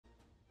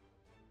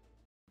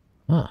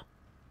Huh.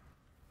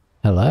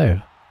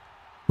 Hello.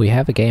 We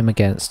have a game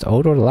against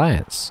Old World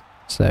Alliance,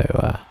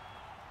 so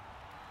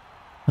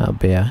that'll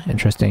be an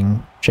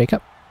interesting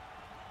shake-up.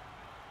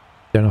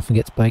 Don't often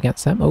get to play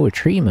against them. Oh, a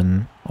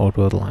Treeman Old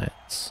World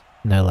Alliance,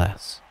 no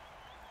less.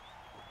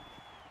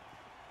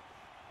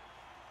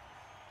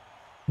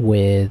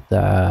 With,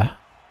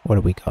 what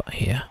have we got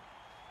here?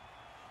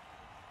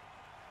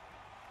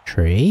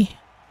 Tree,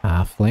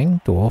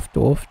 Halfling,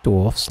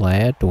 Dwarf,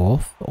 Slayer,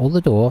 Dwarf, all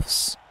the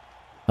Dwarfs.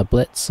 A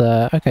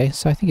Blitzer. Okay,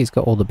 so I think he's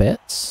got all the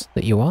bits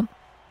that you want.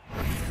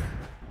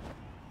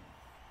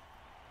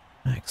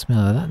 Max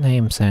Miller, that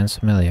name sounds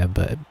familiar,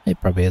 but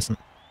it probably isn't.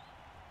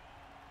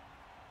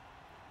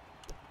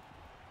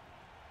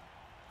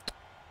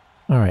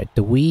 Alright,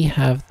 do we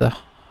have the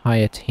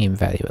higher team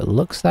value? It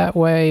looks that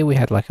way. We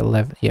had like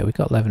 11, yeah, we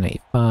got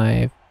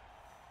 1185.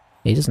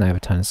 He doesn't have a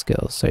ton of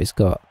skills, so he's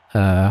got,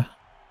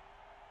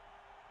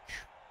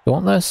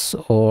 Dauntless,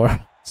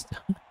 or,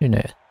 who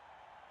knows?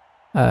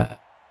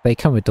 They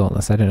come with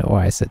Dauntless, I don't know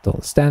why I said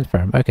Dauntless. Stand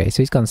Firm, okay,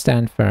 so he's gone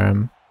Stand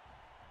Firm.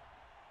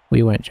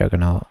 We went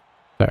Juggernaut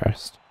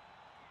first.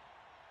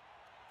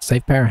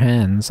 Save pair of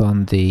hands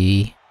on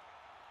the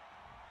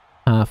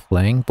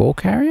Halfling. Ball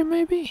Carrier,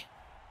 maybe?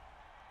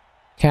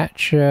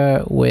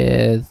 Catcher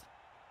with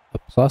a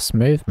plus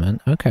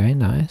movement. Okay,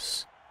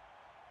 nice.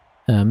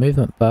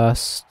 Movement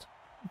bust.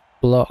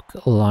 Block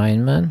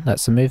lineman.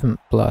 That's a movement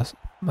bust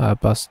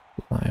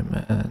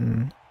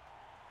lineman.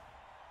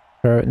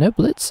 No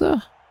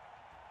Blitzer?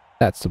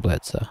 That's the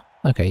Blitzer.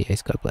 Okay, yeah,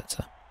 he's got a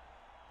Blitzer.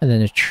 And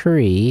then a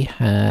tree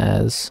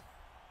has...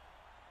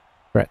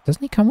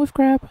 Doesn't he come with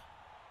grab?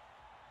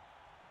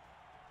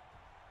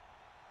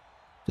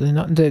 Do they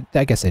not?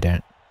 I guess they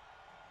don't.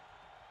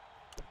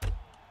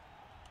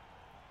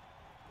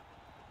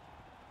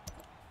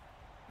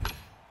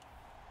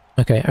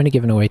 Okay, only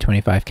giving away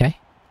 25k.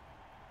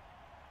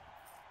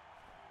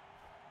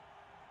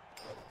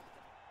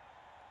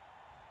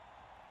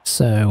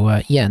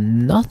 So, yeah,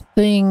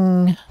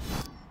 nothing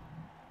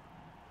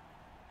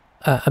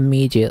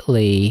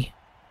immediately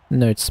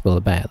noticeable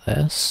about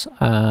this.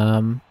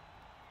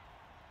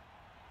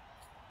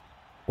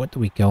 What do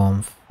we go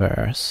on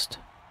first?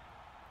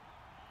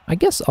 I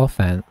guess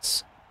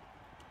offense.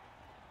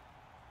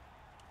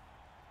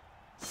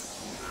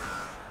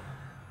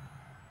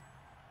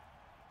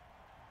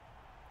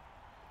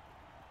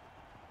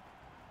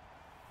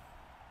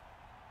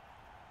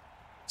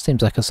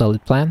 Seems like a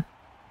solid plan.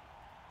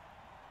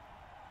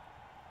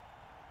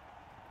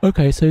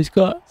 Okay, so he's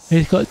got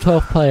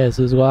 12 players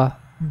as well,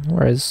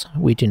 whereas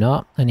we do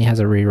not, and he has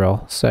a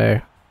reroll,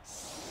 so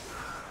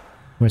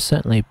we're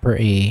certainly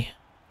pretty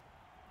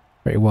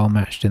well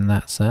matched in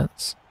that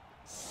sense.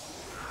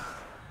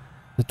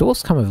 The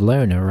Dwarfs come with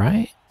Loner,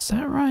 right? Is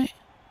that right?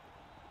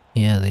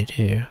 Yeah, they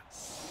do.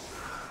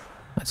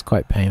 That's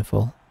quite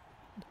painful.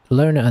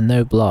 Loner and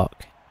no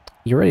block.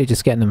 You're really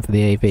just getting them for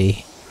the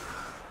AV.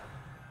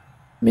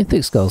 I mean,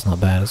 Thick Skull's not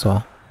bad as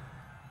well.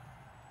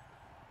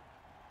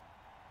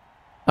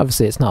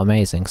 Obviously it's not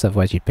amazing, because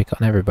otherwise you'd pick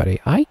on everybody.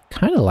 I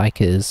kind of like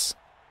his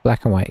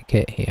black and white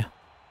kit here.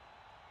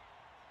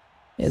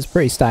 It's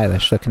pretty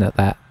stylish looking at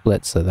that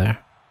Blitzer there.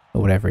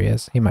 Or whatever he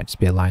is. He might just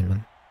be a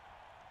lineman.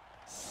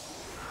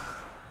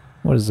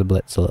 What does the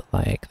Blitzer look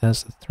like?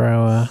 There's the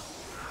thrower.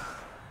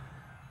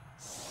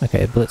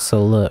 Okay,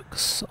 Blitzer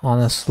looks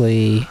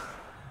honestly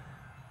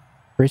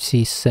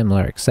pretty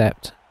similar,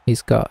 except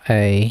he's got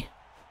a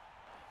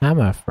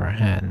hammer for a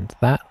hand.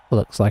 That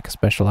looks like a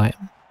special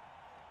item.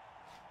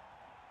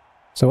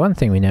 So one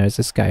thing we know is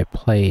this guy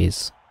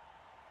plays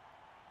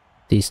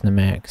decent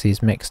amount because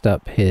he's mixed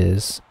up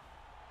his...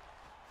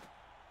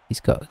 He's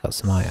got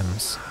some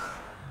items.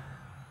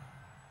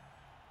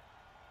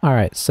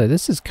 Alright, so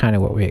this is kind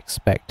of what we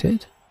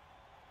expected.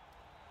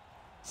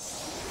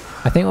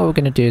 I think what we're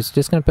going to do is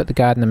just going to put the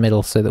guard in the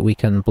middle so that we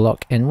can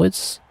block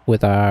inwards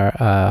with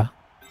our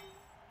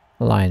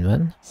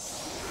linemen.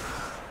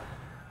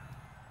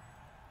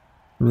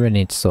 Really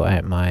need to sort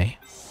out my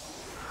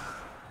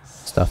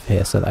stuff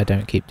here so that I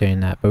don't keep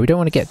doing that. But we don't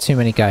want to get too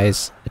many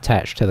guys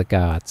attached to the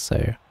guard,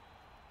 so...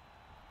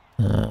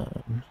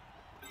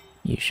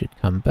 you should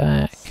come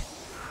back.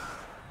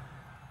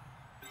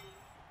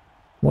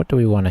 What do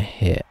we want to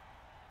hit?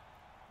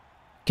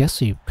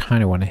 Guess you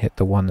kind of want to hit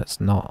the one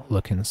that's not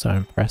looking so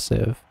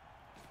impressive.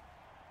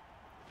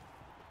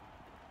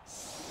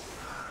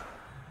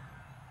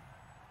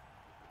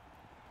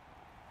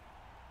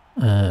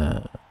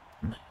 Or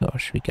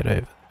should we get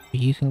over?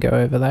 You can go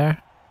over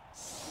there.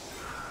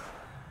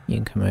 You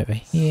can come over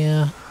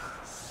here.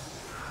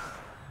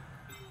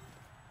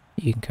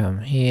 You can come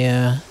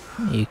here.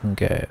 You can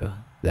go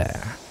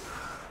there.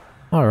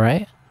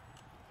 Alright.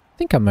 I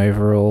think I'm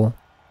overall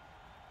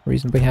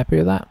reasonably happy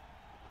with that.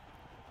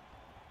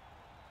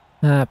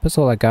 Puts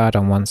all our guard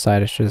on one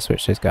side. I should have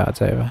switched those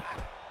guards over.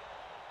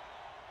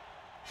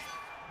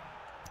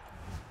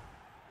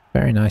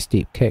 Very nice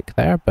deep kick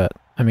there, but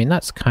I mean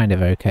that's kind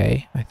of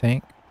okay, I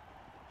think.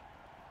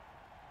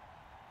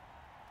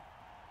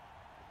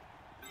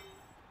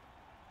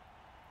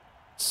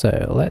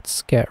 So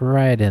let's get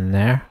right in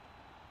there.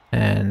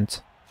 and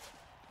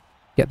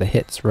get the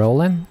hits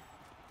rolling.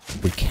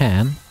 We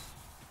can.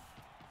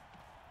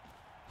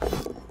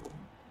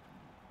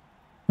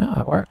 Oh,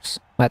 it works.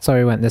 That's why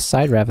we went this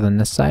side rather than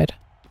this side.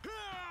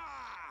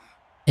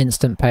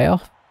 Instant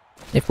payoff.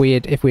 If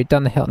we'd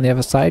done the hit on the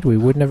other side, we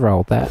wouldn't have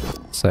rolled that.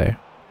 So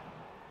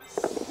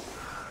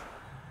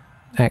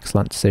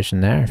excellent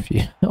decision there, if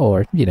you,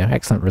 or you know,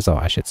 excellent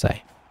result, I should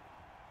say.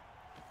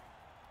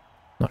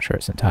 Not sure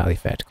it's entirely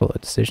fair to call it a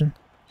decision.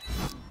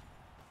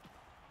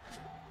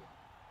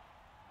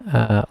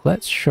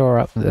 Let's shore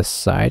up this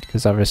side,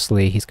 because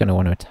obviously he's going to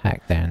want to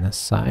attack there on this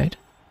side.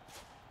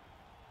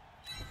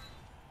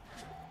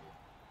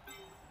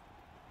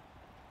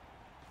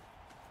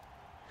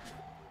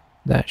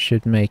 That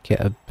should make it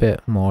a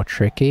bit more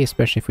tricky,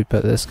 especially if we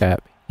put this guy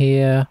up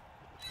here.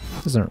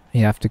 Doesn't he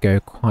have to go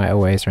quite a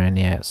ways around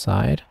the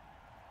outside?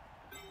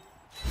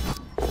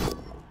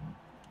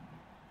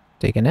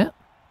 Digging it.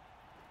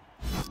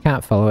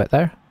 Can't follow it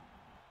there.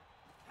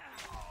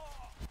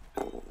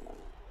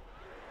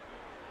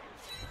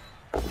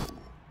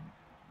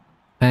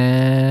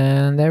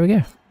 And there we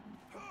go.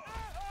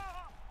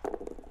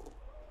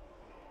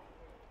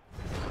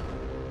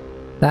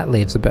 That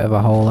leaves a bit of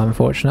a hole,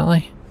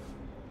 unfortunately.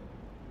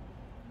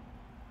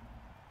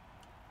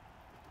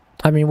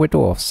 I mean, we're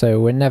dwarfs, so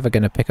we're never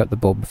going to pick up the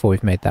ball before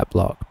we've made that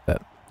block,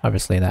 but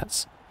obviously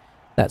that's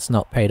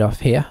not paid off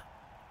here.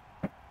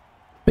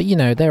 But you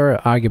know, there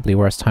are arguably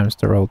worse times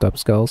to roll dub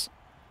skulls.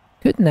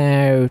 Could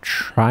now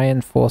try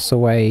and force a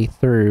way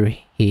through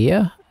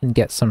here and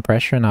get some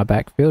pressure in our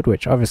backfield,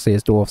 which obviously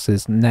as dwarfs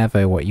is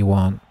never what you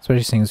want,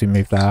 especially seeing as we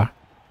moved our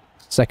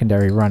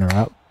secondary runner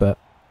up, but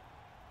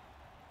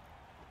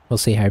we'll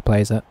see how he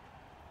plays it.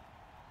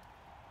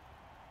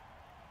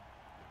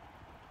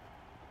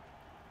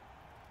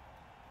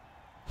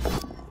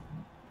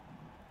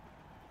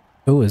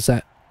 Oh, is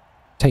that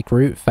take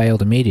root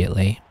failed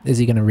immediately? Is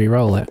he going to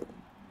re-roll it?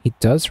 He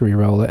does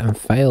re-roll it and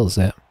fails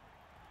it.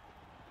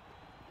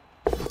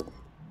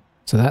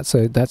 So that's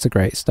a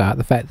great start.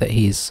 The fact that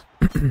he's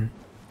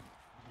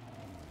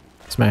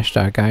smashed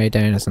our guy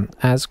down isn't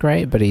as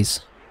great, but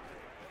he's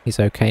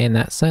okay in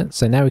that sense.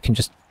 So now we can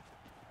just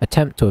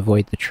attempt to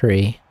avoid the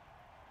tree.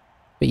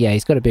 But yeah,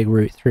 he's got a big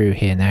root through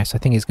here now, so I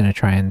think he's going to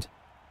try and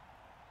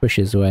push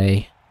his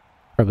way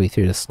probably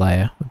through the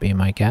Slayer, would be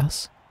my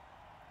guess.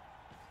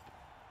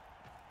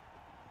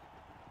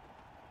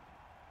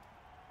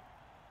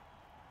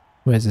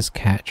 Where's his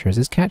catcher? Is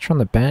his catcher on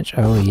the bench?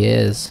 Oh, he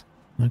is.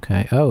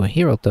 Okay. Oh,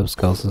 he rolled dub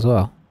skulls as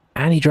well.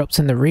 And he drops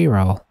in the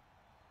reroll.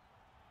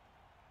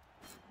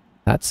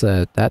 That's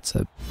a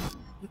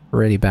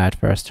really bad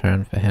first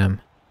turn for him.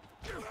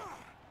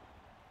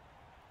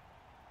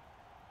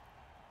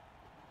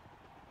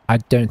 I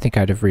don't think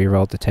I'd have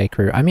rerolled the take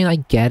root. I mean, I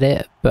get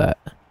it, but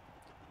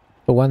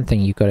for one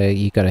thing, you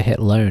gotta hit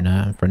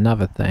loner, and for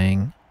another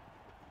thing,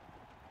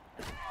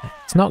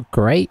 it's not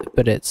great,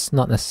 but it's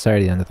not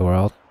necessarily the end of the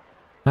world.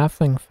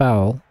 Halfling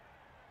Foul.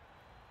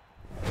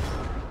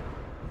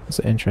 That's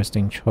an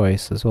interesting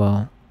choice as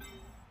well.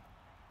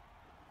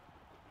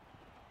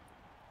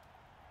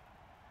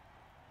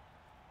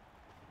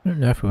 I don't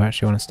know if we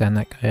actually want to stand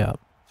that guy up.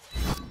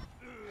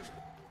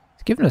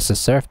 It's given us a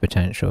surf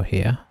potential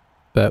here,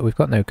 but we've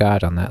got no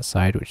guard on that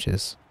side, which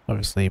is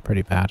obviously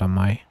pretty bad on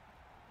my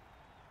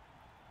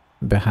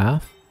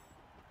behalf.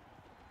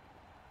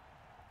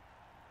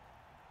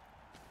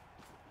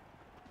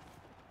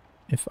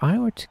 If I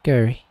were to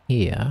go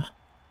here...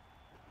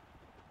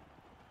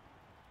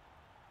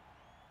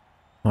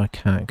 Oh, I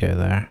can't go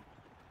there.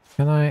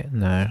 Can I?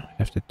 No, I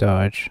have to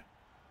dodge.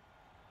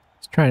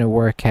 Just trying to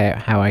work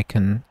out how I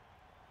can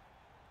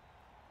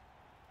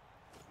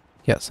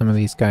get some of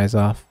these guys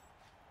off.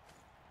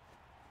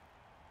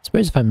 I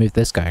suppose if I move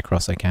this guy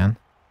across I can.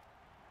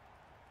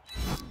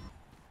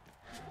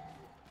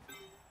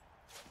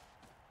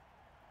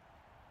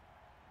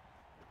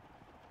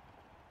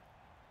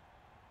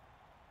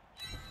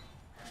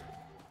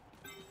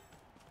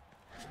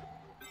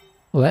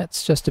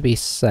 Let's, just to be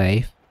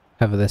safe,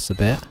 cover this a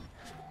bit,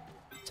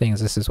 seeing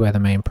as this is where the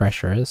main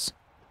pressure is.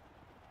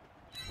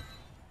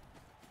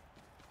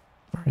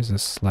 Where is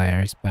this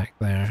Slayer? He's back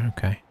there,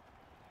 okay.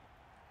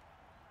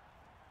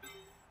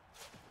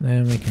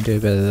 Then we can do a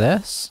bit of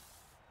this.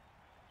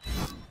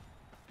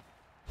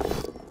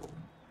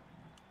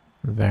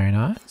 Very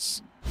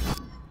nice.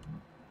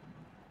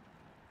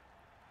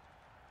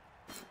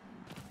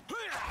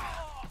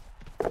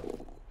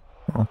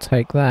 I'll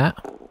take that.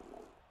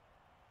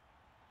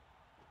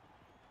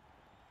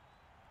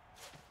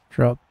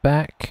 Drop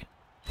back.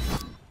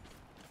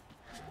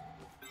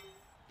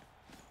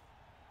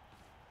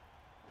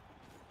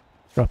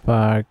 Drop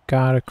our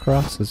guard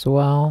across as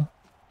well.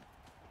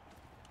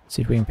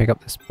 See if we can pick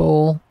up this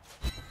ball.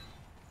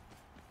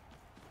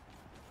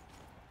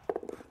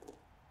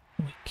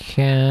 We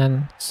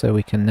can, so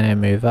we can now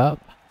move up.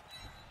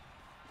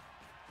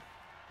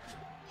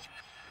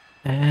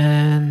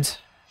 And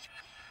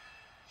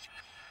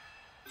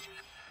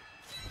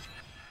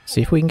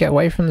see if we can get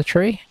away from the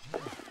tree.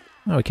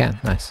 Oh, we can.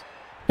 Nice.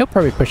 He'll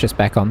probably push us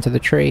back onto the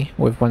tree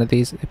with one of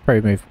these. He'll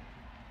probably move,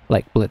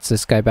 like, blitz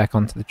this guy back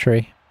onto the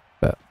tree.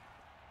 But...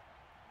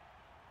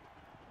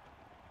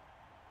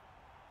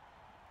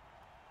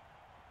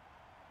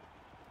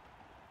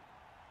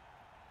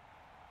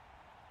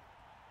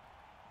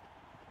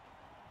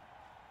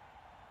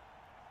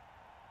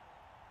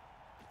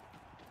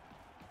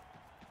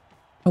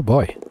 oh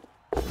boy.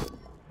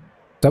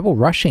 Double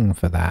rushing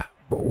for that.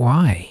 But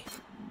why?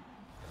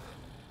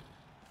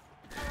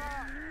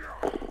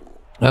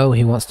 Oh,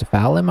 he wants to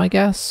foul him, I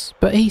guess?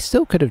 But he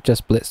still could have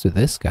just blitzed with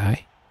this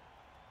guy.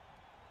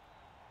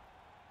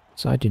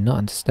 So I do not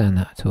understand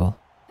that at all.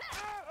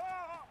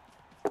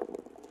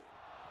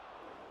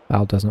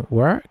 Foul doesn't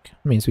work.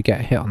 Means we get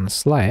a hit on the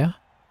Slayer.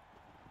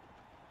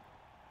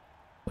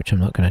 Which I'm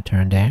not going to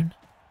turn down.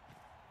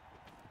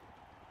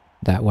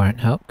 That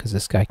won't help because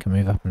this guy can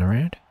move up and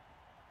around.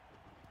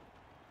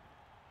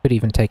 Could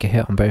even take a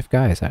hit on both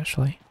guys,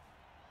 actually.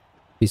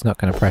 He's not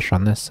going to pressure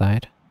on this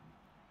side.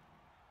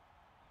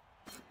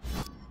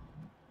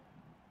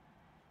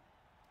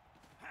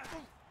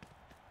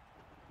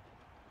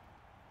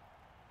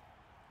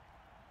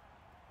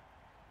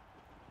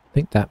 I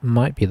think that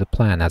might be the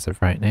plan as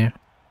of right now.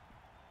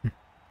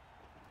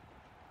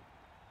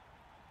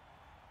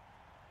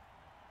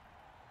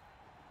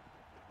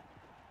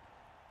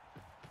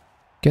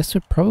 Guess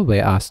we're probably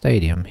at our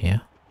stadium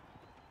here.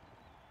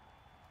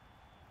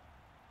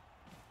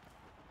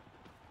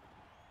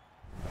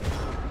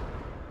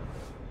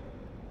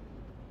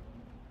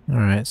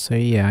 Alright, so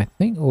yeah, I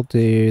think we'll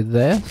do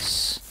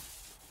this.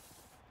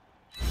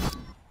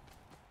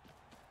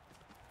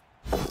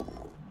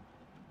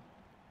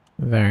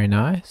 Very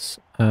nice.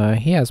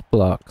 He has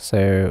block,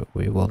 so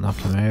we will knock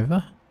him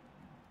over.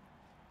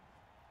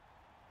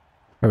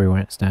 Probably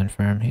won't stand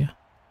firm here.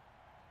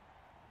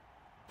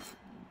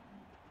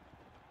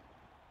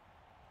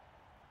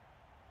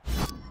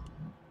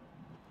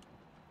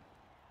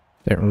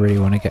 Don't really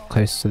want to get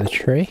close to the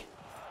tree.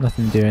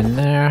 Nothing doing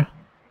there.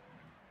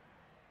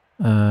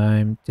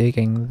 I'm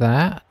digging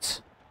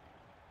that.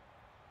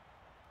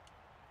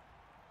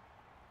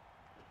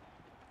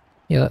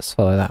 Yeah, let's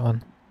follow that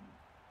one.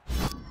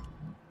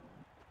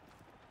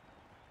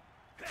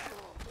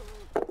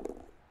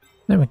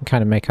 Then we can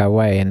kind of make our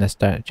way in this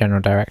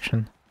general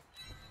direction.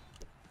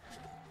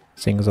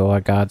 Seeing as all our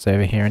guards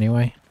over here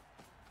anyway.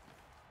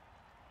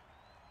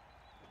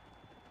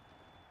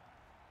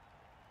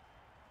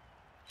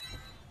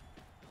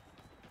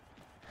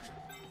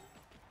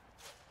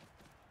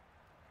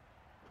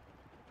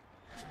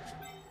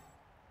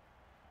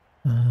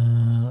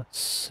 Let's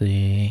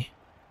see.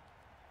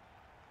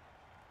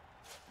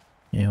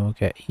 Yeah, we'll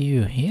get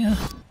you here.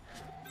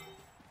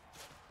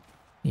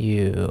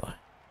 You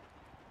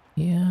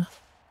here.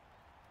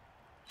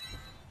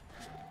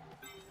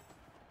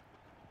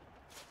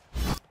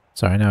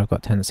 Sorry, I know I've got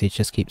a tendency to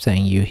just keep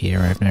saying you here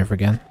over and over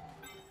again.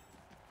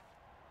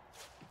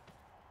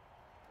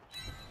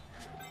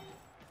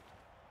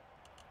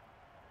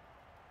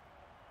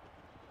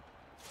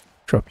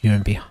 Drop you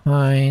in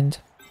behind.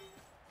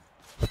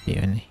 Drop you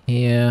in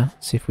here.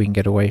 See if we can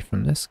get away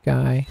from this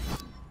guy.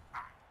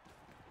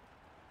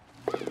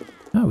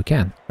 Oh, we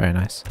can. Very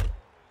nice.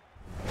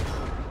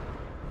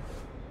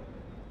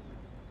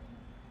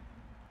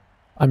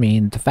 I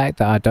mean, the fact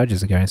that our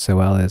dodges are going so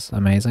well is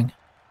amazing.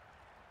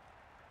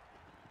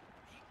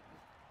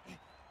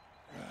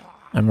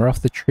 And we're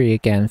off the tree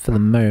again for the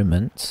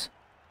moment.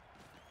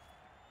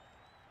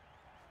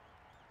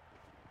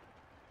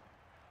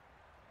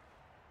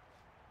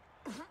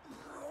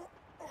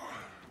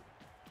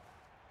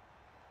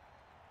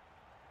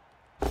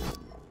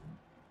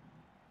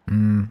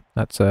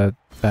 That's a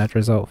bad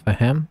result for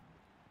him.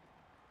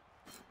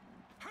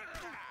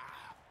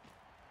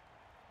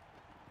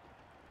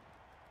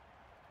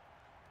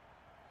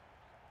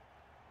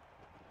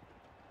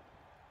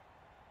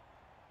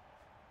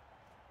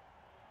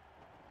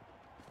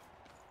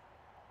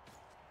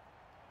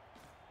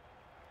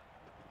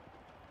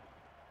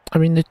 I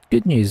mean, the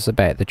good news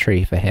about the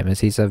tree for him is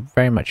he's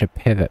very much a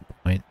pivot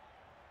point.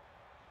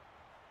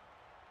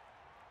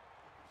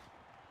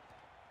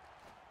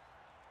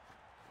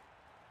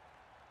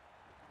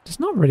 There's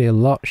not really a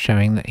lot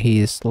showing that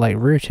he's, like,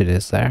 rooted,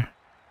 is there?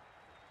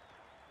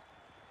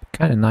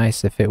 Kind of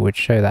nice if it would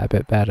show that a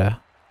bit better.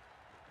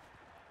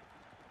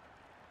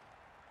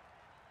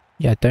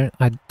 Yeah,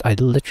 I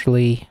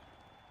literally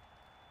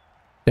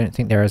don't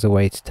think there is a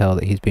way to tell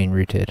that he's being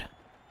rooted.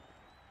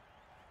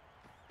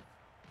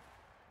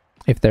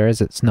 If there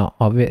is, it's not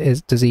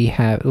obvious. Does he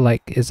have,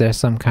 like, is there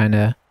some kind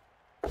of...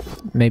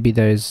 Maybe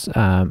those,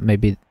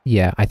 maybe...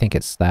 Yeah, I think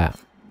it's that.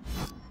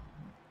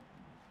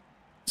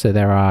 So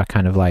there are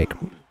kind of, like,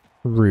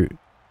 roots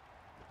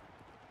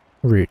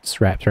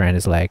wrapped around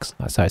his legs.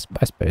 So I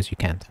suppose you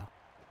can tell.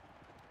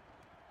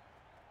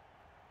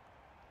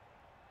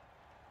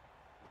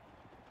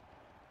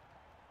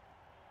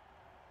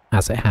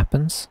 As it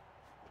happens.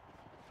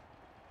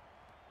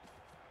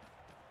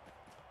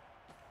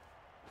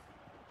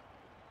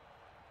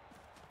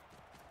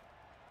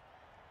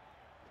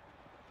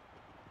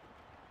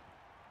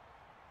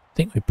 I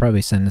think think we'd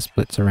probably send the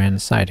splits around the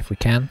side if we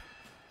can.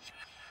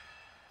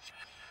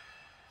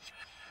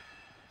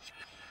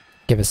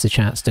 Give us a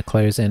chance to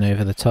close in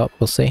over the top,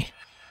 we'll see.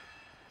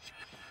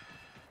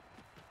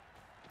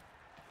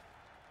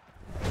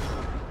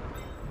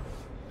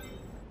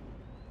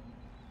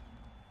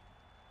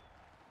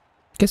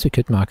 Guess we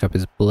could mark up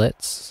his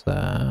blitz.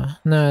 No,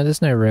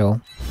 there's no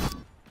real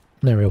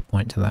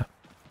point to that.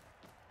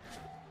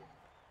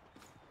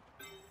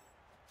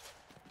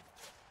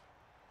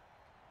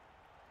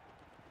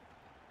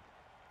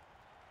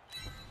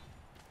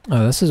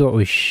 Oh, this is what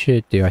we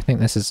should do. I think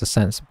this is a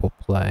sensible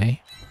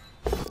play.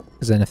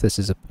 Because then if this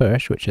is a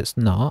push, which it's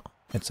not,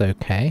 it's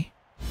okay.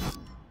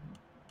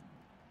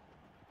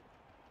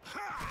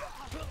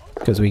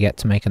 Because we get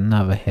to make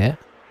another hit.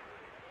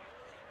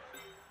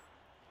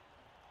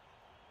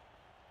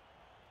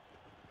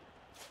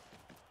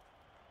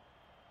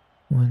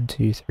 One,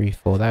 two, three,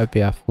 four. That would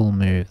be our full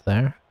move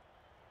there.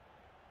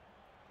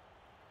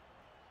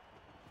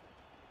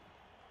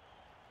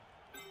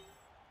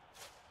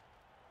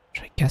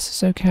 Which I guess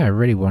is okay. I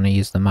really want to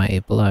use the Mighty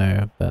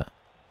Blow, but...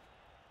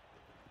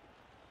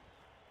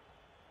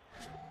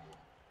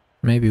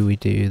 maybe we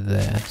do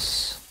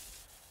this.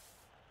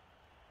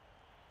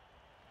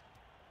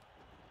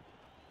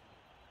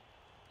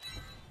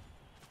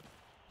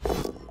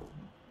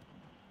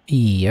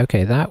 E,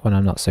 okay, that one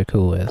I'm not so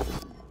cool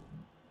with.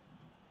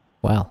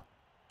 Well.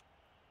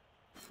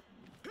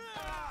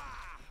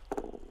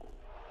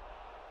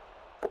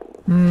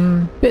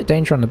 Bit of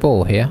danger on the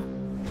ball here.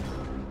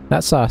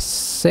 That's our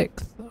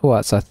sixth, well,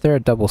 it's our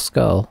third double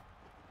skull.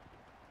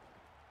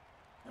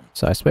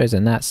 So I suppose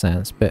in that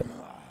sense, bit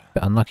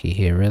unlucky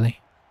here, really.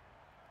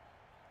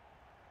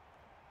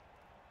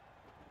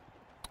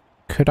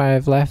 Could I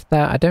have left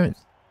that?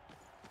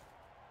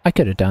 I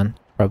could have done,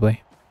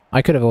 probably.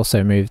 I could have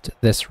also moved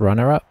this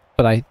runner up,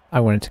 but I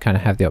wanted to kind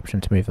of have the option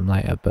to move him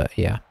later, but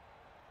yeah.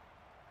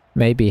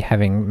 Maybe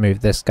having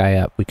moved this guy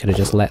up, we could have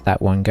just let that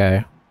one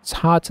go. It's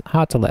hard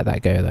to let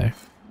that go, though.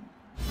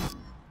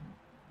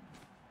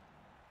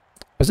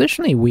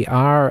 Positionally, we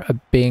are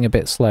being a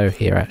bit slow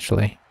here,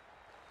 actually.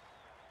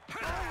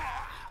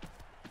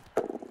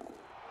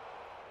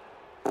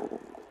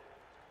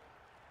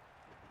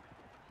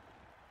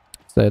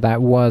 So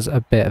that was a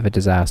bit of a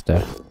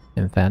disaster,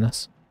 in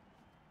fairness.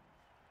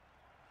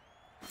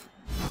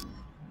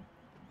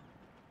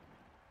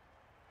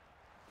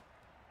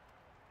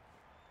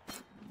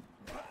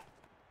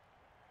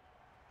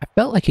 I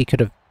felt like he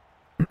could have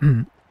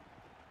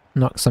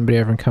knocked somebody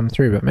over and come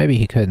through, but maybe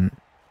he couldn't.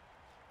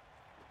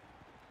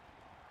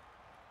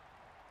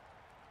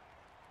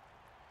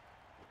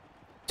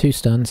 Two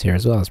stuns here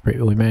as well.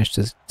 We managed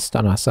to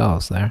stun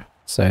ourselves there.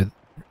 So,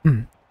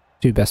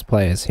 two best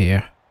players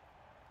here.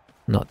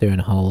 Not doing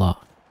a whole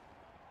lot.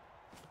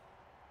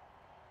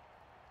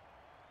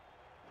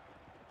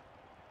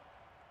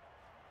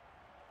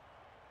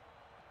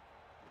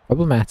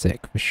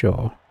 Problematic, for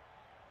sure.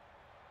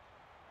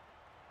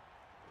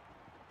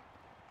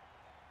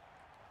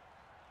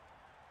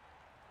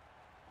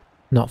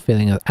 Not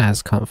feeling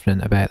as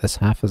confident about this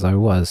half as I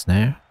was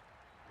now.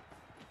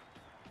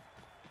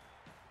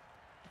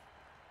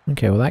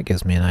 Okay, well that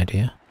gives me an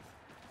idea.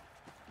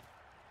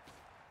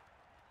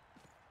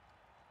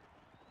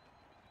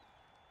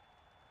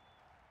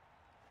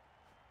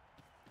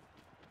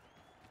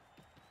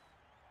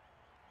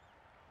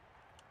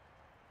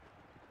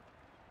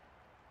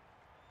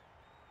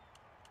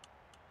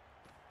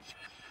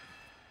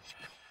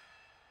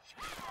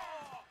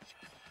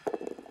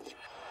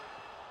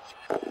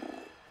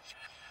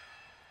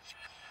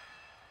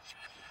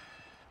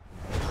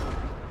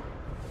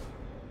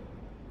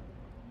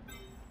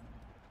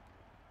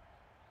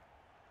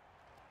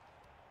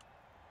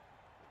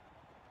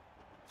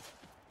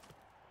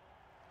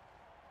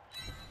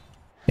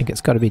 I think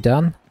it's got to be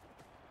done.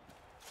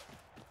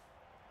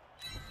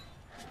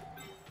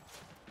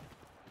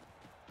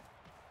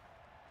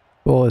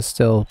 Ball is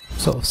still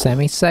sort of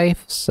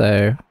semi-safe,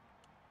 so...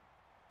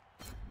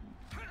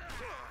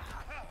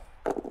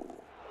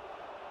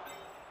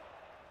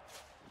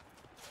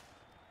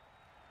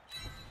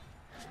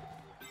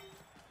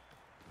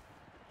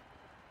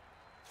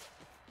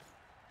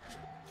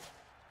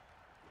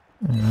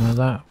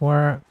 that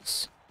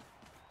works.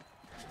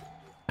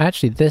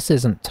 Actually, this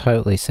isn't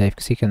totally safe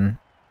because he can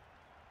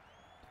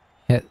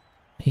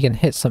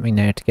hit something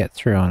there to get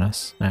through on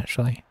us,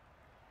 actually.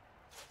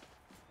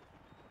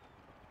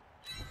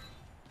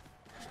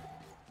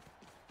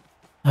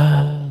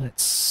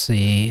 Let's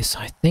see. So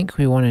I think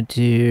we want to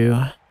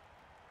do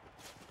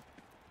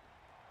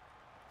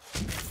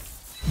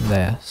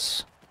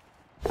this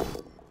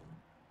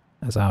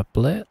as our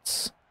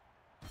blitz.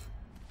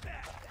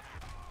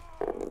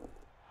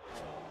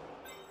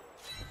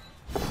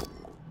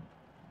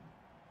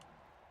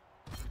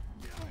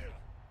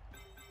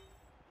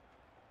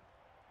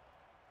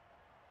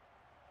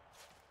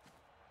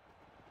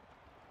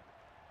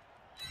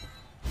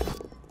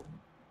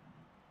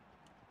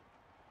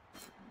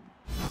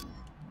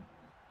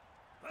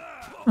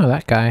 Oh,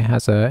 that guy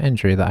has an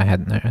injury that I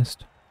hadn't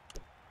noticed.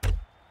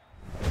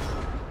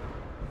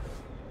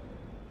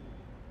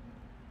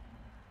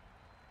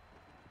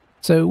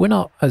 So we're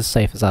not as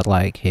safe as I'd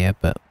like here,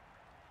 but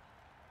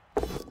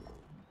at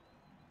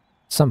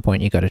some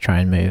point you got to try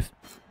and move.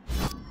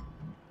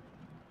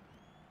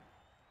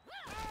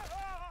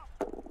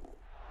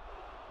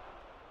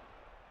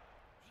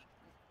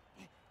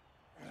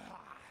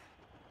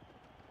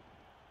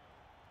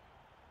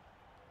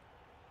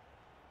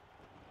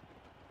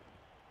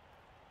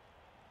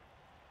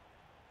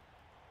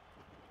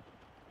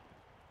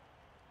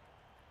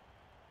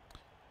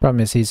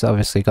 Problem is he's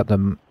obviously got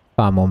the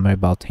far more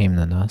mobile team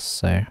than us,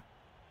 so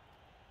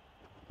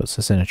puts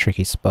us in a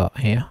tricky spot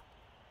here.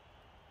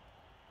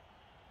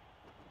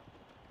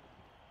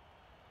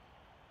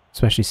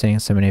 Especially seeing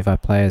so many of our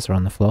players are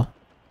on the floor.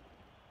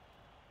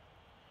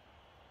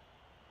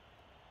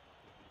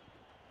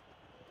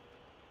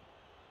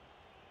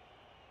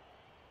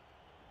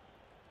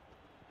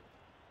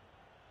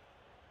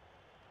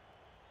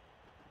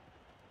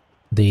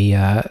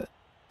 The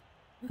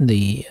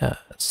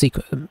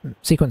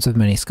sequence of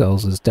many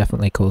skulls has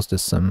definitely caused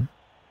us some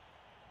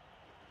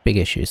big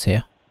issues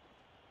here.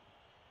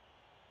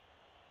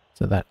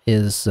 So that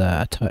is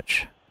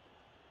touch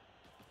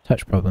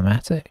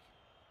problematic.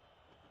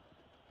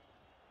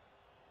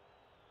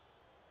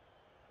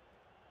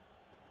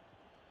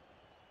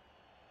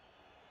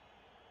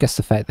 Guess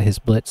the fact that his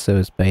blitzer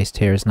is based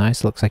here is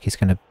nice. Looks like he's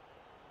going to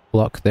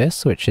block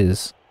this, which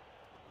is,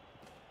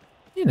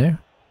 you know,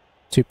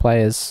 2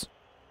 players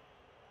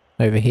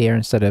over here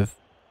instead of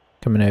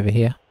coming over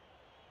here.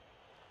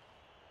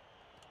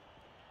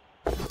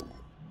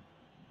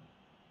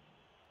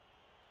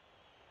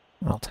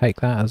 I'll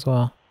take that as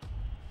well.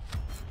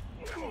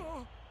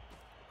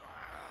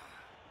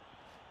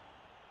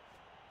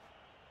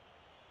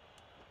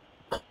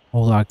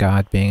 All our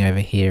guard being over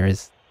here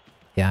is,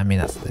 yeah, I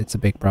mean, it's a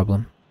big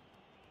problem.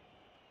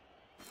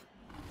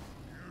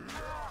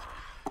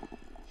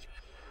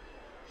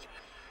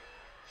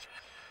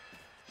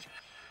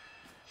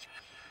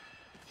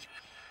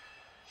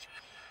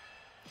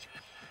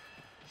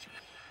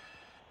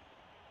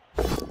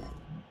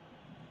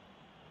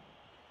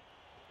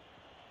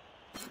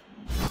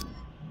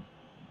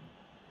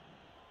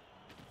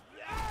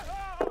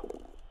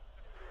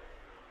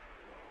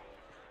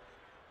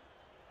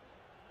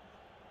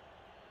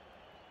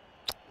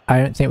 I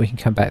don't think we can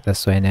come back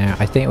this way now.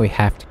 I think we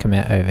have to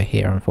commit over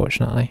here,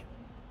 unfortunately.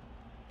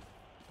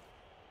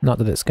 Not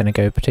that it's going to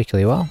go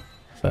particularly well,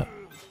 but...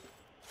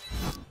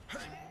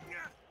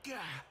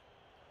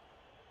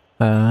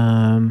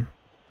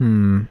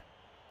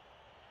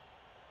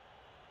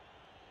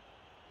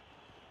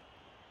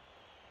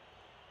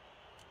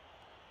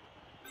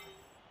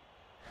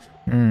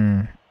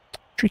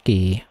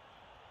 Tricky.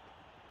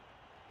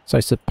 So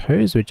I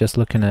suppose we're just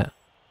looking at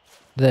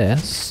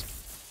this.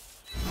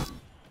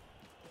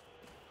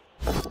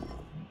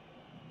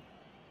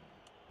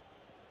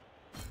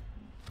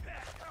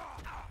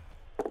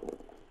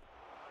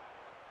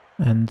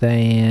 And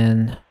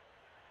then...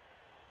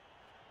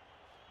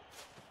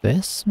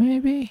 this,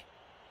 maybe?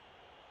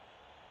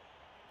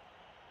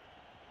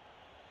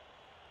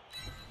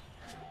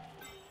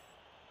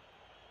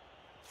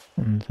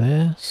 And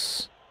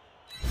this...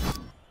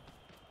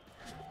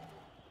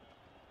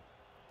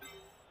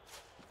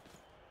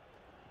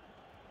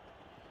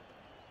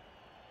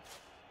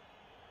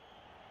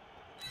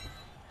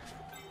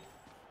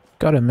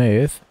 Gotta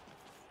move.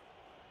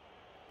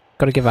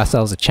 Gotta give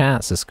ourselves a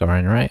chance of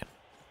scoring, right?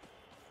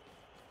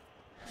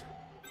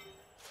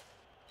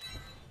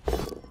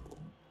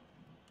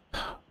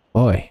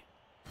 Boy.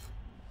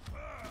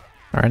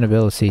 Our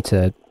inability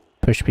to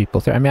push people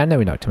through. I mean, I know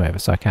we knocked him over,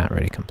 so I can't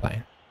really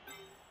complain.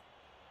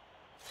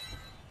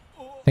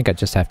 I think I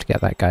just have to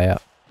get that guy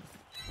up.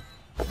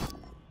 I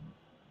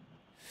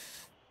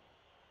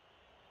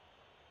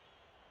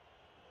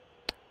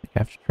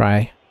have to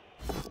try.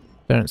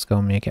 Don't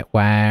skull me again.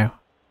 Wow.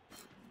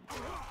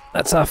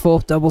 That's our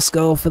 4th double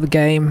skull for the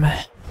game.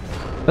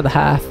 For the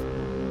half.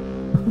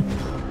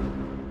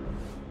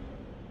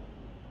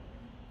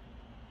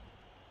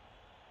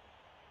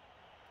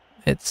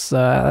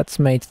 That's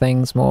made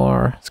things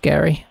more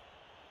scary.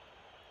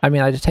 I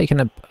mean, I'd have taken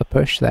a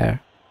push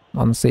there.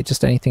 Honestly,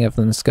 just anything other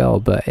than the skull,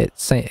 but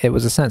it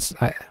was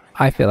a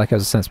I feel like it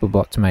was a sensible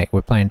block to make.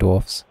 We're playing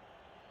dwarfs.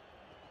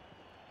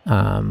 Could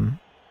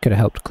have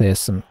helped clear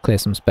some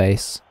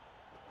space.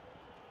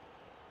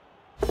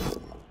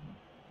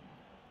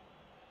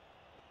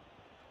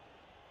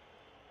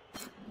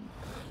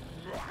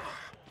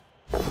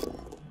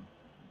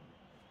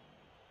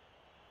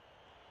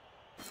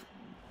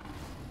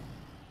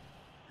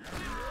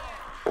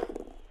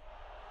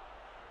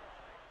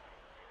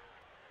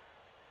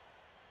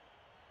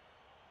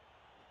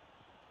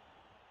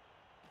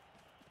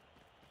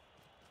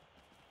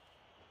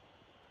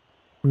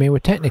 I mean, we're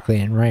technically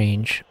in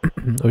range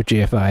with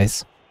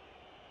GFIs.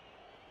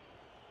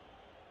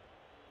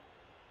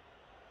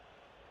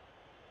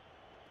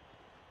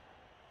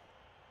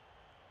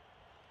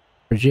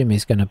 Presume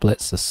he's going to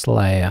blitz the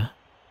Slayer.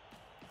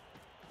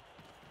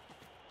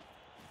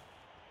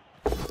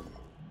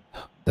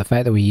 The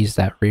fact that we used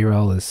that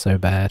reroll is so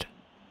bad.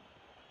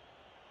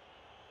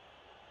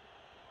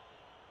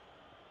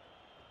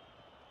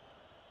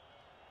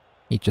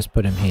 You just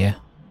put him here.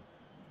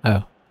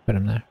 Oh, put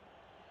him there.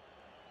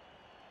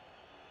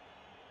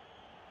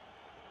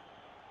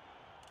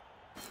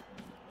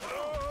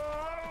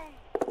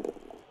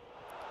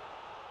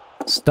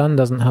 Stun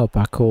doesn't help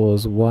our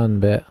cause one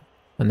bit,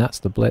 and that's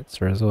the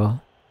blitzer as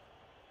well.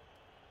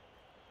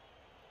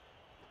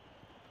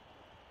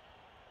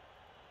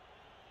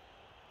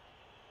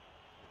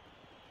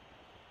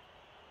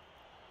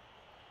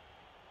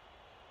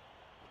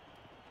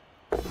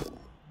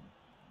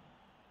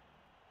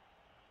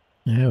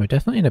 Yeah, we're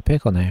definitely in a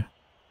pickle now.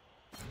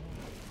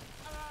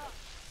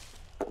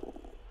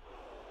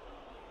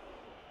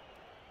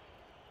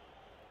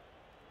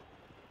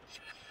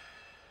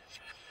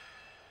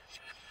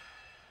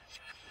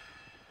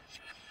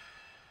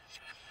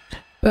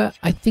 But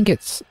I think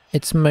it's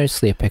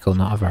mostly a pickle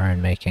not of our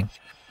own making.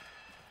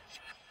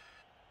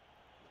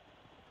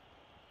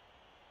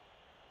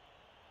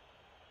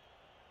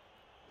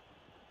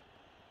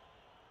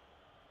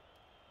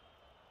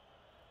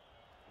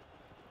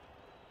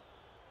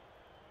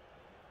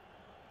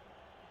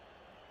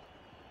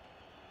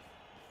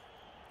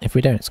 If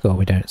we don't score,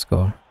 we don't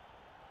score.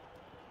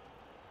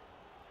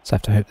 Just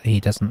have to hope that he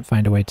doesn't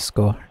find a way to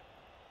score.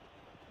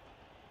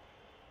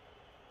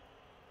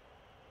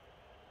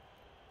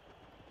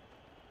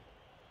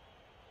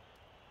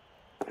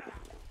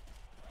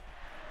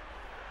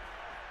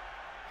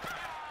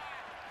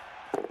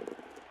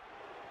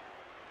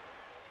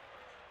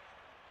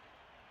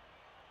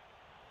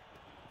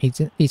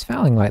 He's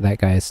fouling like that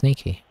guy is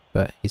sneaky,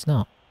 but he's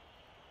not.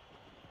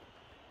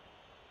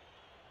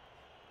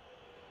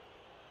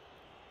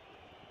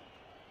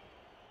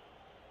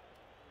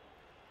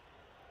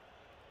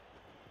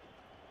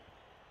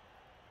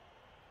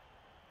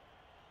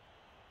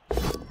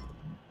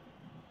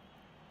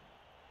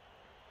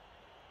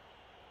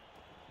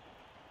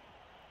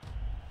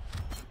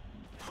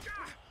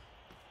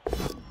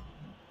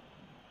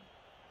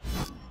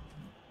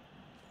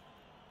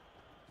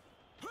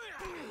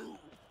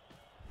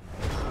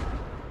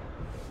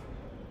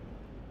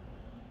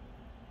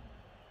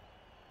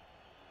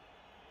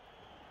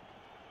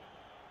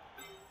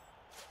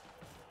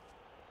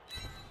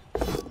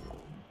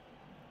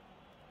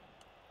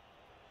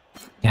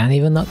 Can't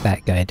even knock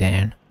that guy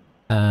down.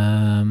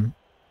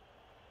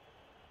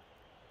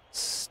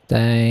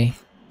 Stay.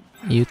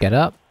 You get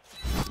up.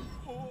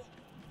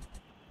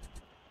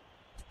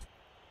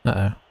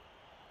 Uh-oh.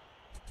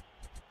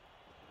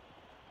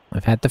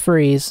 I've had the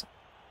freeze.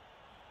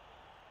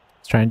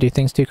 Let's try and do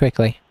things too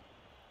quickly.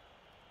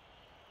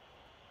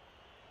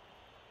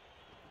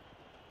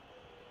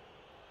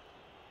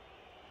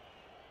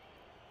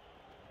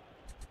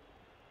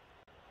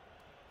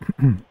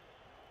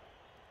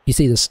 You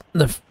see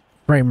the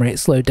frame rate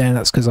slowed down,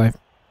 that's because I've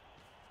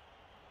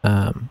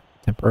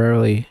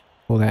temporarily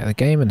pulled out of the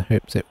game and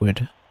hoped it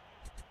would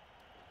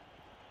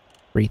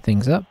free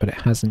things up, but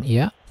it hasn't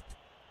yet.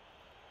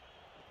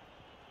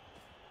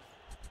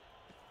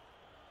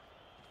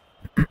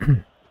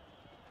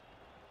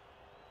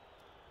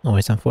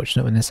 Always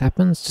unfortunate when this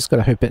happens. Just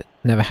gotta hope it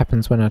never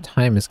happens when our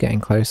time is getting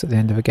close at the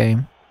end of a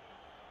game.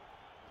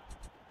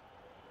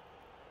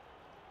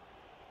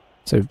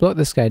 So we block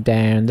this guy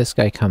down, this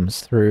guy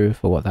comes through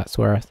for what that's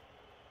worth.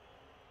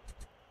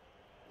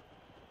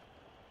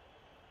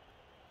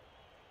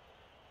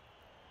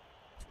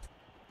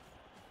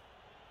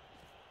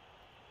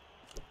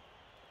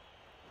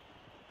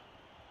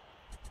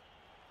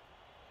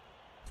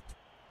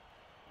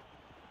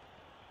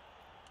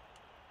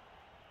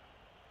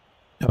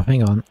 Oh,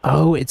 hang on.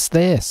 Oh, it's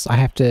this! I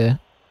have to...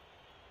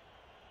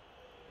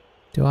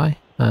 Do I?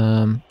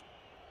 No,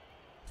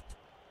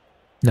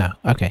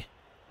 okay.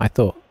 I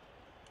thought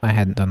I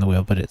hadn't done the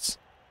wheel, but it's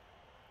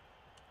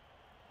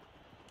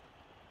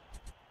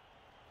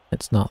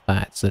not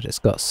that, it's that it's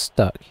got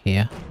stuck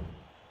here.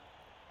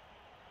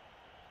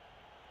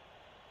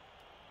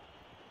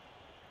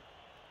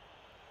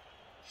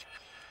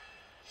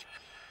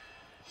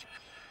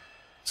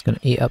 It's gonna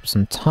eat up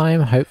some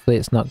time. Hopefully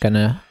it's not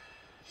gonna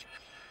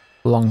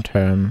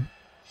long-term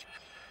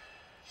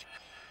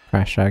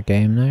crash our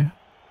game now.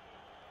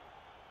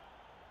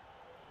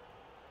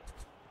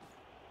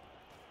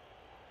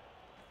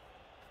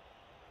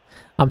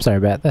 I'm sorry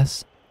about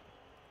this.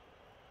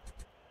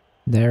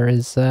 There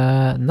is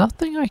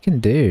nothing I can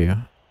do.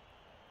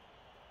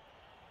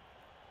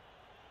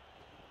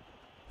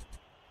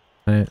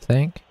 I don't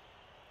think.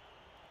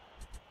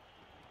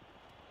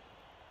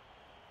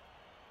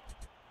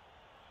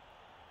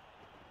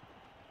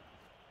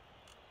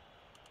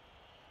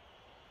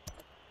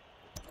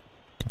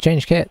 Can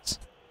change kits.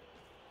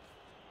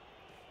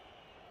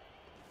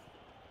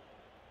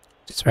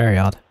 It's very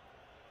odd.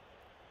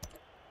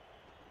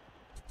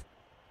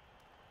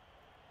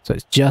 So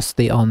it's just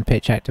the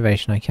on-pitch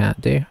activation I can't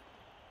do.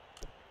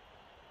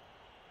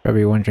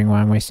 Probably wondering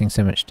why I'm wasting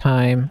so much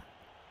time.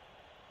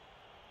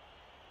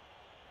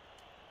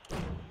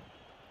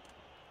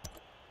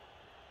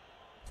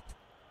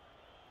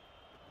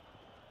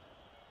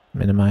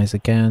 Minimize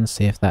again,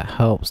 see if that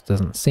helps.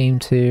 Doesn't seem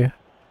to,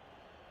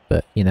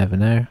 but you never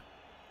know.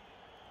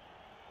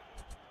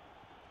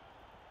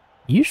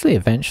 Usually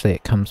eventually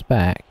it comes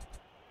back.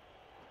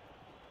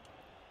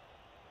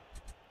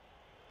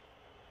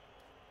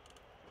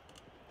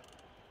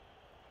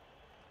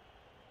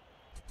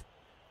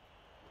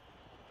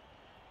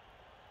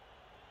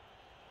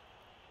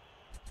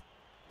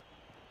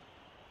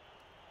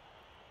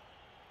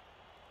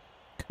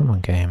 Come on,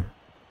 game.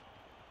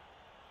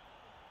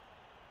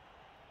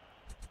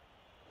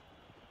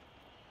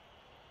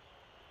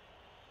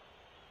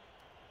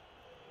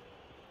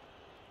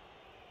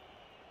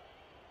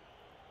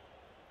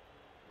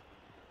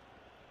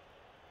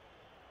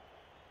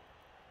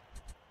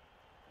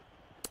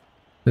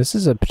 This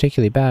is a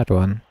particularly bad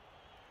one.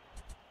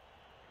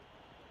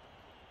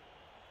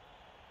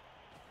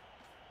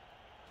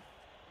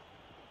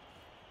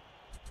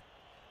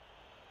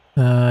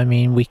 I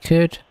mean, we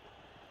could...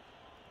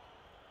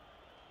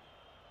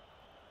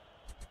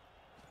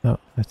 Oh,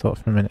 I thought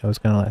for a minute it was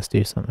going to let us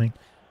do something.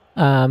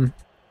 Could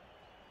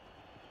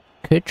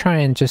try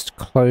and just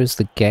close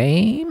the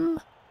game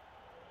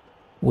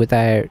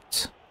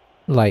without,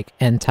 like,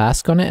 end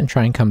task on it and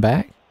try and come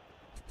back.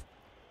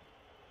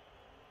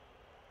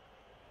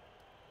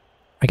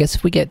 I guess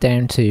if we get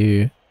down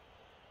to,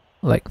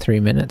 like, 3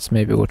 minutes,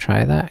 maybe we'll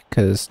try that,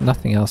 because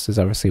nothing else is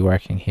obviously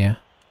working here.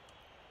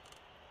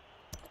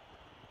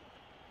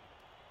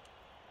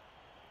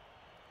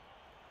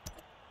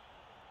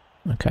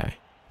 Okay.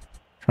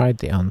 Tried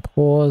the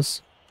unpause.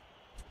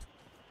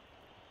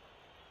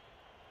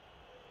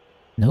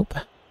 Nope.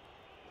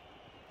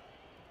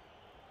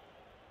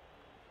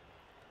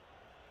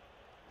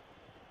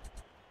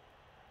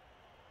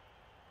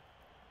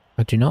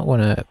 I do not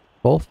want to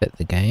forfeit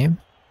the game.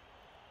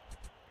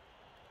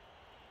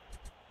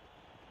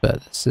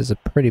 But this is a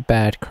pretty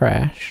bad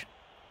crash.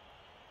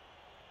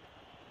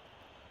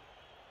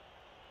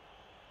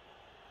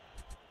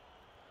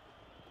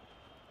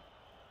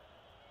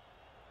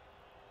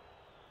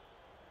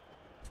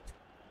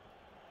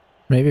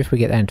 Maybe if we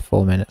get down to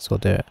 4 minutes, we'll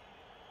do it.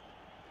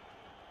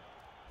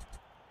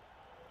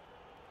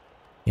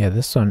 Yeah,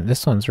 this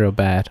one's real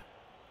bad.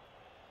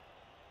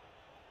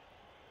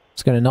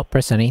 Just gonna not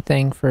press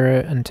anything for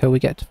until we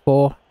get to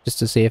 4, just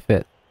to see if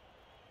it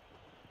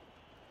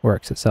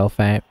works itself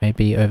out.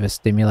 Maybe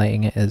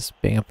overstimulating it is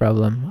being a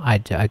problem. I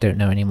don't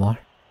know anymore.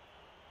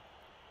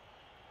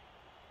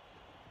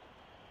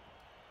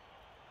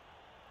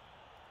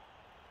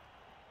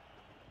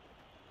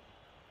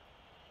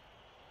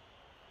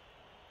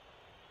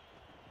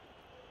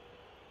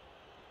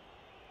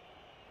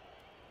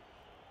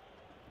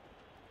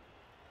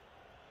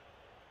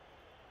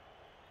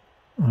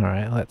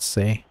 Alright, let's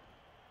see.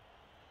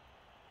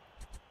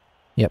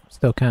 Yep,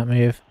 still can't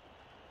move.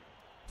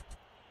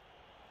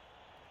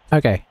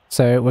 Okay,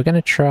 so we're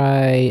gonna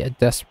try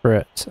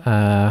desperate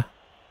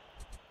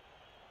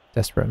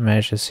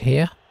measures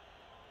here.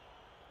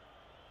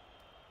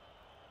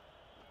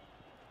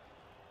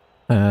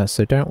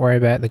 So don't worry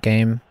about the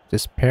game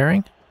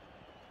disappearing.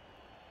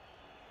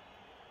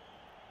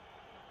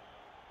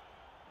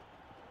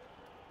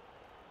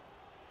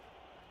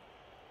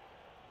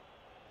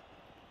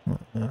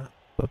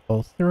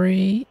 Football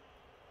 3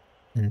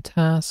 in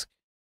task.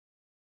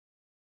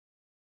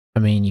 I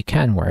mean, you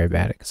can worry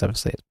about it because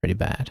obviously it's pretty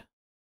bad.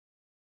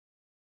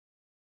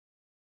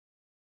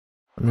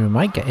 I mean, we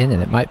might get in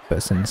and it might put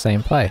us in the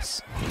same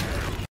place.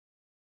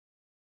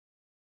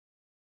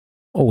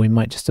 Or we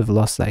might just have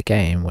lost that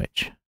game,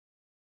 which...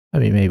 I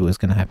mean, maybe it was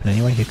going to happen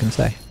anyway, who can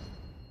say?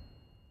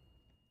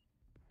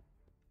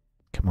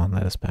 Come on,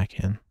 let us back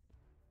in.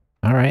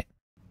 Alright.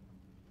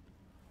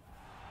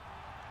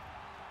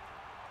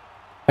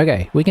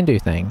 Okay, we can do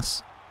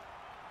things.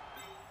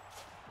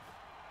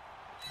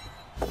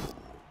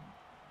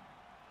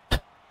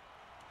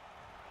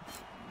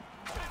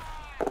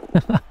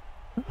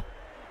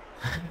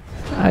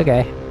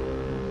 Okay.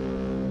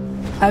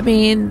 I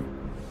mean,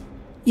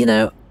 you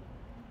know,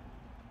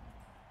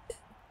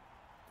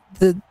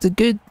 the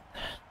good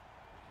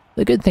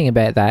thing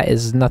about that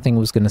is nothing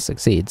was going to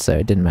succeed, so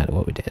it didn't matter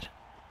what we did.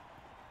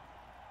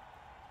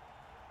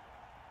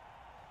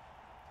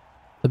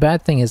 The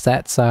bad thing is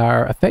that's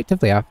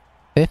effectively our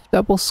 5th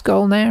double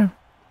skull now.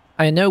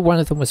 I know one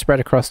of them was spread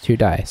across 2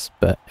 dice,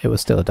 but it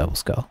was still a double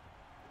skull.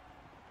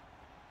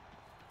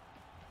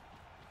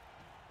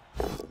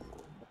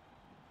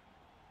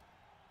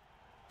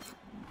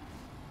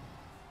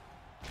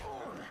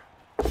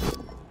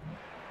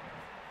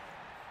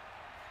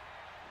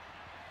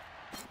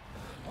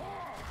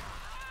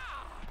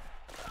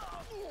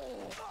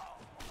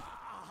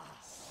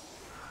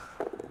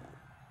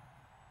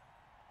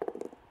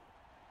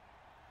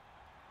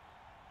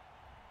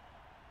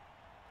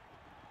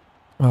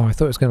 Oh, I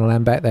thought it was going to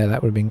land back there.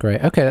 That would have been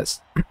great. Okay,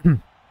 that's...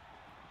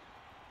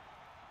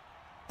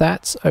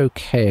 that's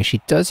okay.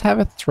 She does have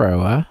a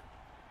thrower.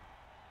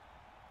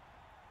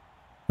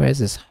 Where's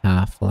this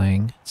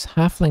halfling? This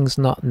halfling's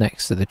not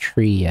next to the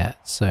tree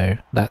yet, so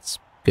that's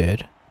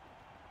good.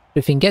 But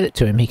if you can get it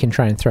to him, he can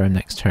try and throw him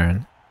next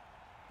turn.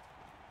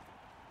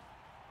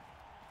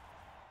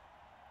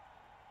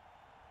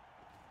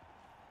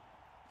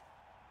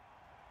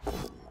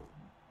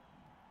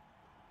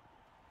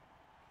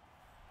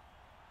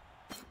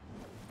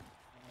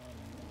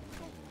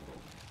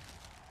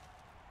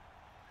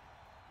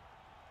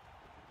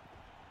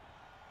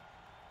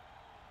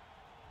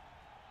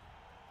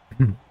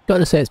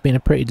 Gotta say it's been a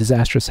pretty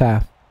disastrous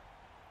half.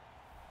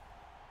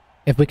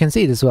 If we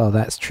concede as well,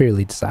 that's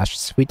truly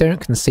disastrous. If we don't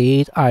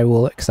concede, I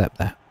will accept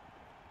that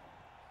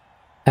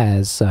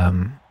as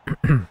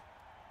better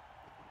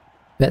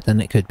than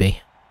it could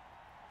be.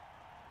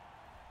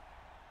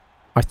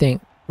 I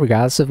think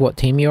regardless of what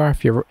team you are,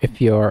 if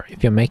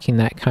you're making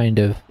that kind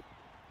of,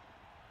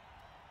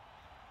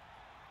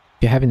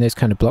 if you're having those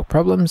kind of block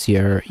problems,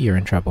 you're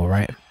in trouble,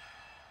 right?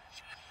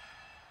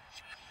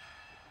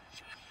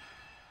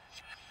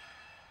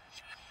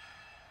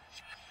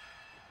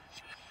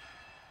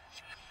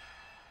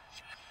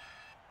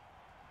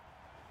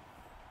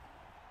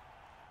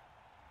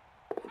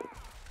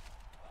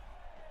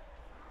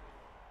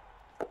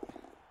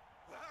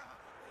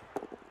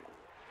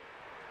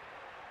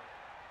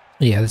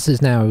 Yeah, this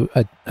is now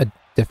a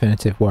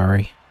definitive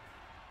worry.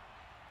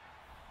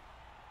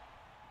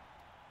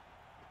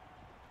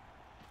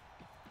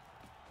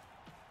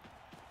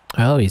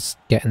 Oh, he's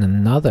getting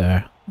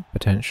another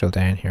potential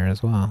down here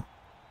as well.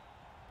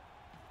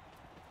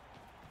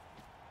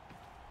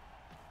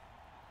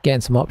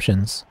 Getting some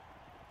options.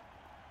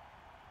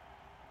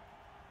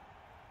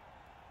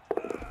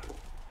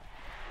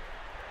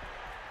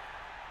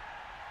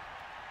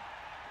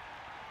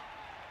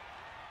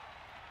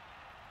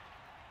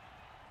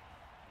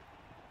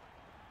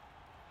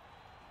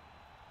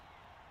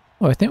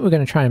 Oh, I think we're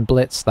going to try and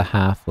blitz the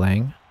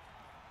halfling.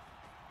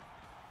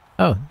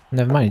 Oh,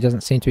 never mind, he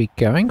doesn't seem to be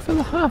going for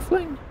the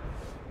halfling.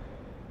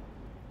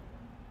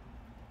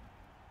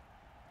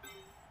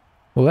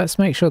 Well, let's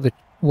make sure that...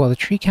 Well, the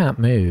tree can't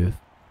move.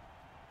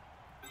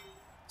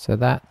 So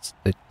that's...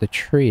 The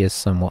tree is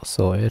somewhat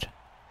sorted.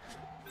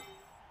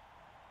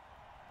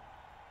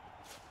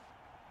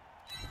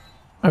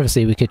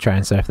 Obviously, we could try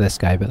and surf this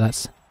guy, but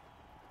that's...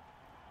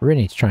 We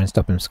really need to try and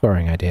stop him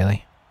scoring,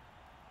 ideally.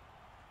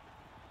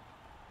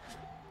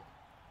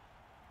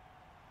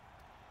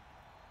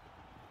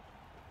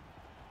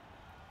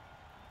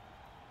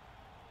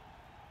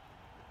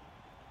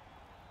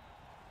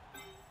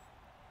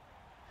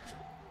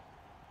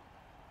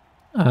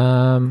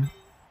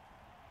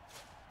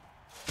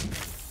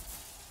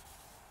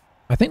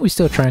 I think we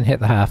still try and hit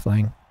the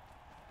halfling.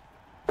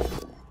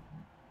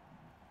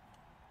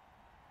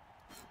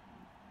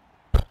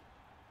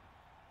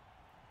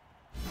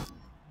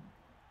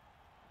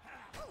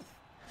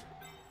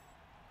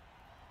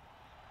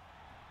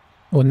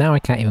 Well, now I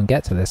can't even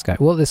get to this guy.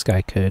 Well, this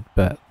guy could,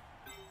 but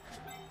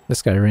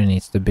this guy really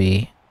needs to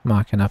be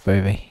marking up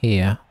over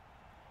here.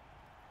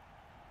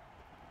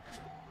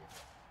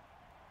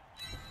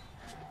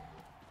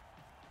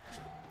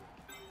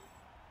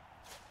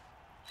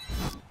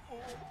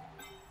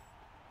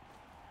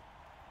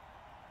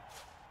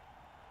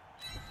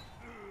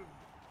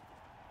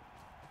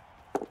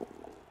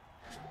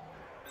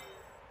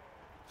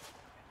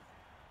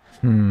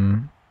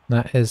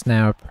 That is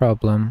now a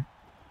problem.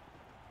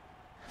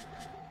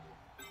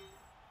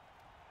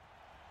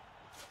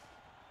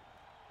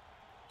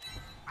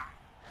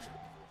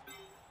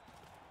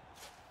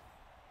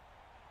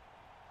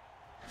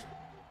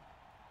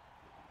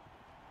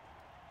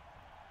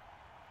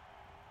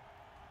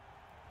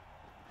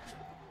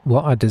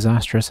 What a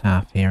disastrous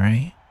half here,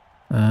 eh?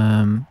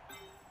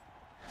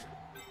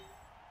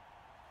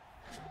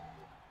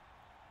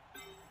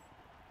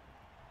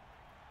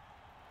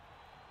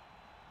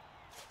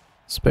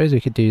 Suppose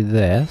we could do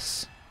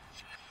this.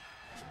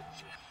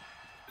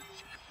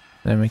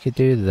 Then we could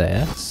do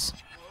this.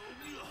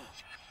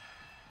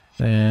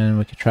 Then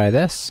we could try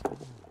this.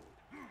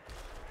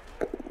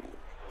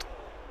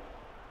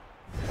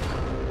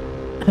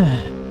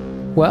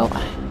 Well,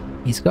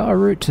 he's got a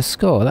route to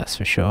score, that's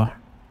for sure.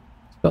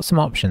 He's got some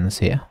options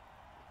here.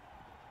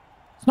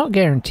 It's not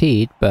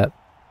guaranteed, but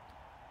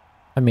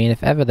I mean,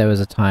 if ever there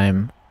was a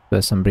time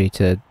for somebody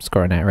to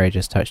score an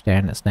outrageous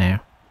touchdown, it's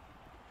now.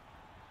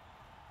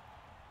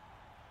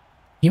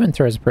 Human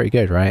throws are pretty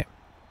good, right?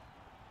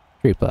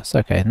 3+,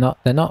 okay.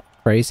 They're not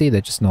crazy,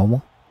 they're just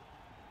normal.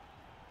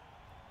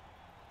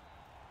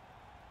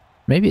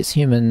 Maybe it's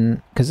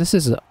human, because this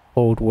is an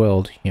old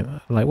world human,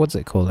 like what's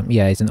it called?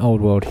 Yeah, he's an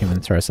old world human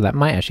thrower, so that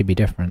might actually be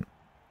different.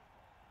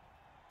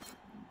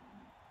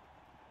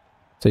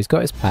 So he's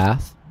got his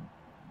path.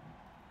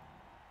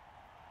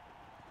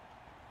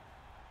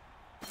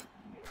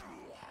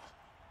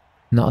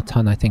 Not a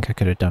ton I think I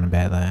could have done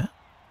about that.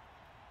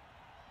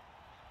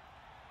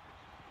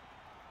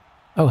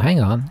 Oh,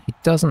 hang on. He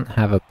doesn't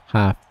have a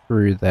path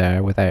through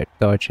there without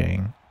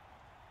dodging.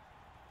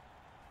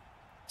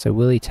 So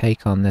will he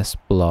take on this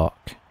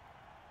block?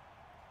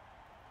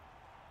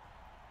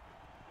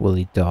 Will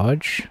he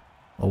dodge?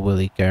 Or will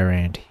he go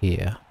around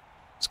here?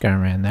 Let's go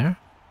around there.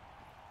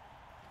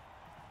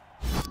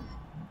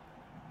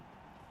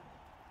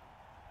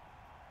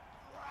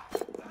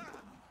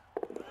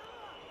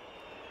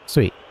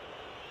 Sweet.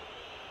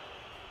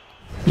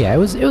 Yeah, it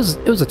was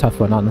a tough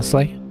one,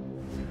 honestly.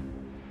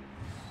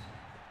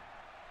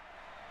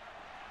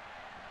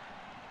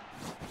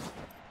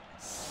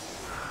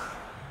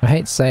 I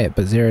hate to say it,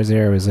 but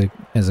 0-0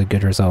 is a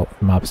good result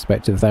from our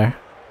perspective there.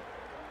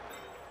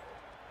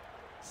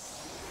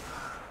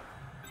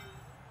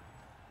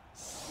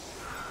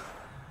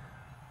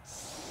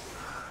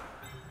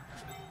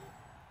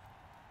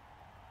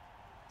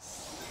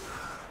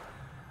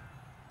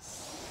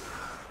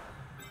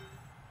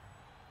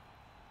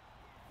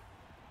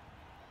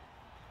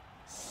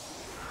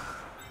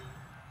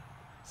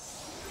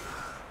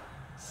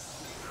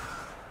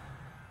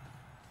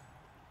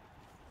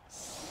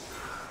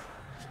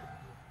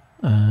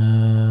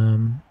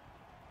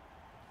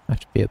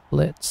 be a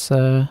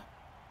blitzer.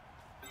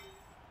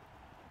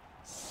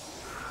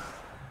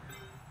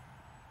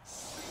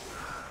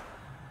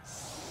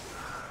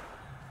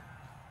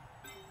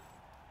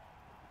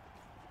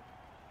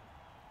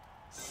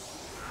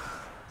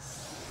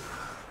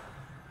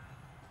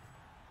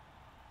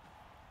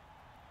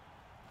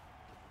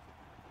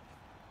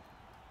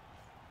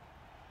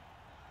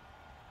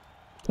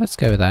 Let's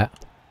go with that.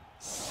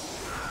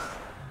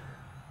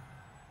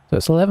 So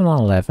it's 11 on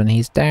 11.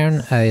 He's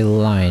down a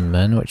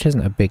lineman, which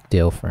isn't a big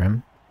deal for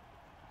him.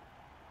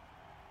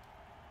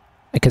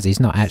 Because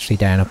he's not actually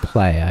down a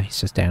player, he's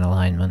just down a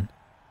lineman.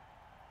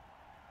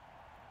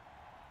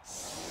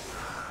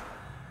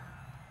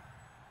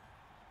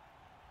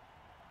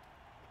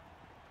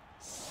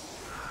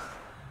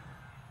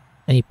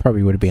 And he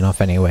probably would have been off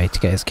anyway to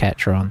get his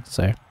catcher on,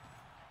 so...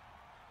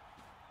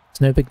 It's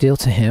no big deal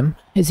to him.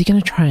 Is he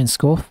going to try and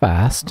score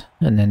fast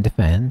and then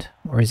defend?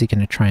 Or is he going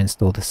to try and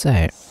stall this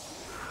out?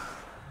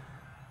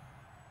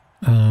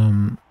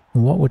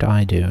 What would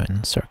I do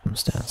in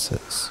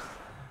circumstances?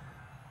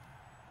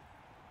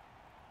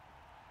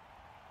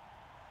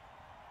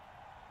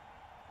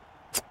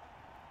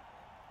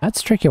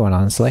 That's a tricky one,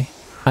 honestly.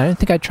 I don't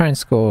think I'd try and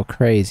score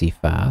crazy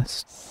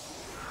fast.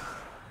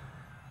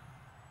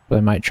 But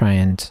I might try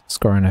and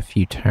score in a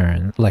few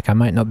turns. Like, I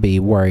might not be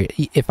worried.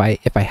 If I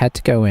had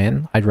to go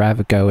in, I'd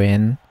rather go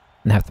in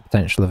and have the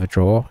potential of a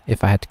draw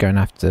if I had to go in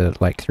after,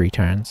 like, 3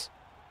 turns.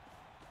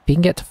 If he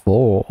can get to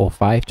 4 or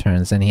 5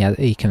 turns, then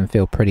he can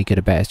feel pretty good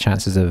about his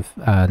chances of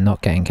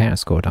not getting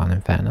counter-scored on,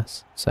 in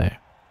fairness. So,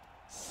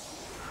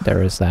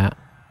 there is that.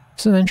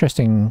 It's an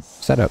interesting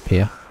setup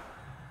here.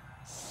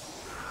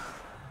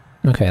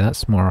 Okay,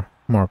 that's more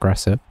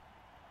aggressive.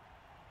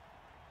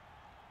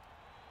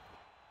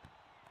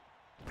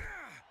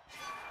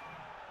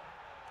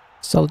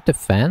 Solid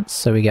defense,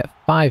 so we get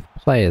 5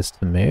 players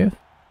to move.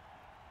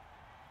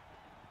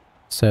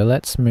 So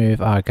let's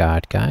move our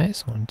guard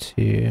guys. 1,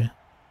 2,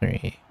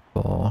 3,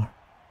 4.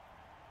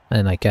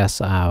 And I guess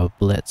our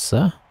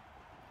blitzer.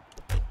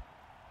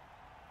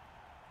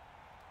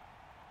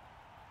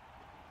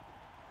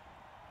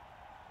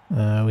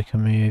 We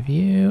can move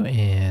you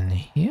in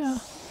here.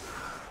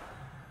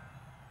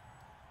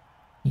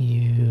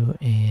 You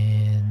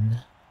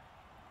in...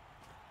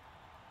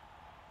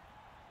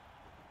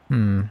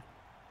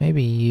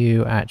 Maybe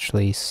you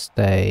actually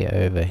stay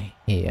over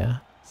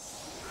here.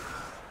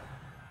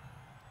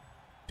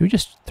 Do we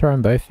just throw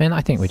them both in?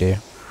 I think we do.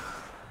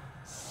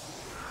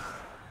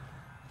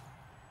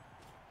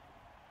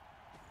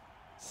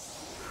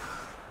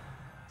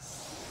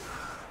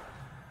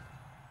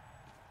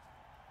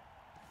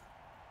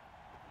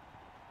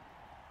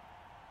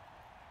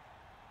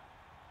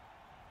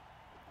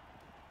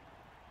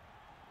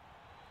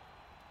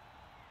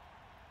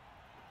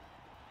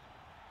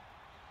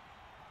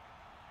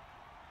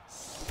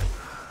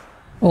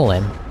 All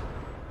in.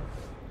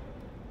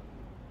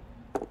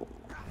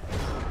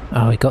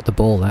 Oh, he got the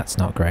ball, that's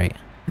not great.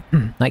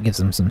 That gives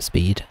him some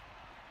speed.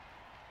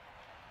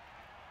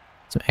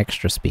 Some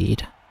extra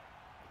speed.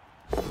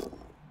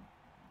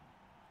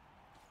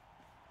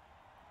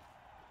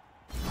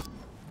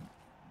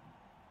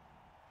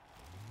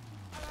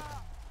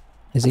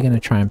 Is he going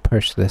to try and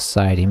push this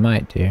side? He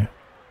might do.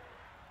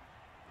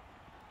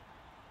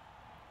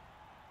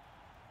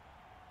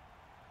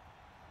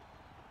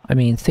 I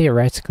mean,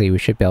 theoretically, we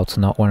should be able to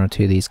knock 1 or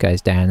 2 of these guys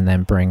down and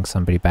then bring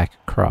somebody back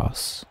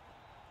across.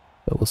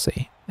 But we'll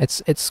see.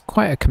 It's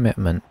quite a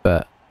commitment,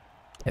 but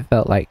it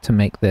felt like to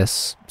make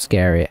this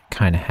scary, it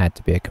kind of had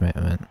to be a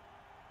commitment.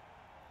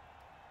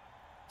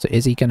 So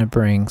is he going to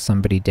bring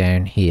somebody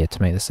down here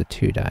to make this a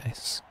 2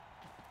 dice?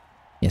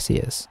 Yes, he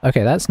is.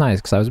 Okay, that's nice,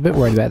 because I was a bit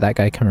worried about that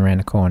guy coming around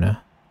the corner.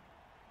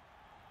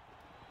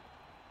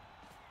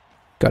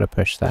 Gotta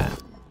push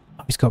that.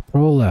 Oh, he's got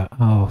Brawler.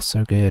 Oh,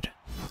 so good.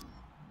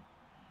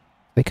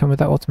 They come with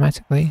that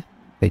automatically?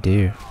 They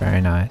do.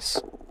 Very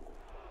nice.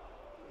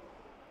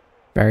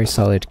 Very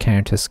solid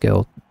counter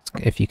skill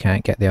if you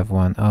can't get the other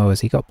one. Oh,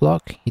 has he got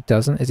block? He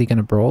doesn't. Is he going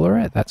to brawler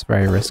it? That's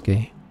very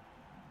risky.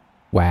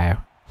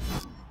 Wow.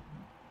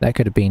 That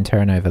could have been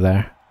turnover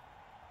there.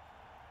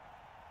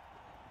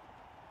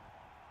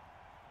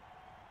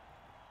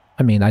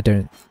 I mean, I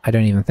don't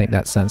even think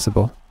that's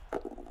sensible.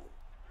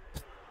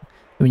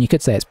 I mean, you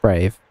could say it's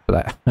brave,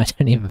 but I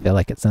don't even feel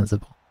like it's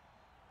sensible.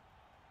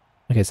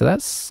 Okay, so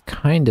that's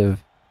kind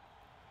of...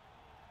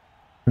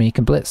 I mean, you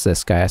can blitz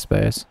this guy, I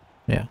suppose.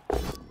 Yeah.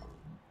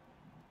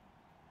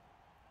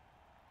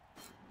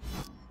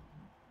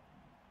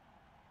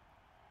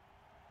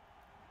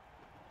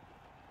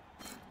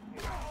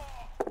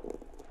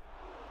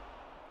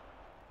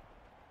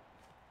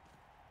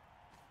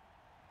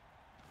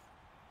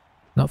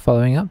 Not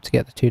following up to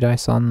get the 2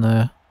 dice on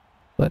the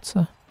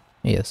blitzer?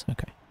 He is,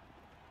 okay.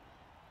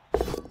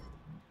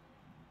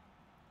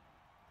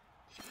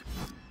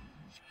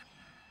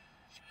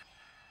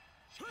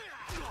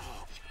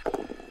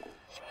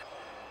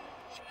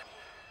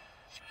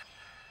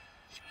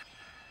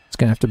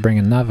 Gonna have to bring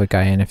another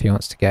guy in if he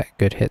wants to get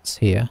good hits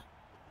here.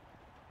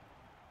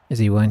 Is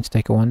he willing to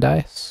take a 1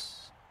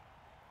 dice?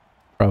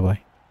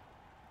 Probably.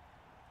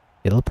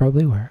 It'll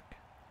probably work.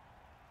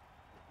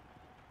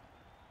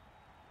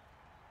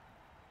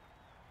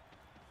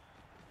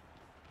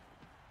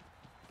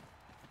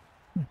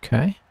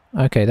 Okay.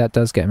 Okay, that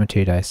does get him a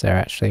 2 dice there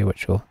actually,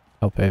 which will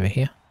help over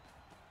here.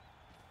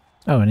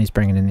 Oh, and he's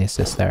bringing in the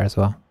assist there as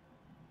well.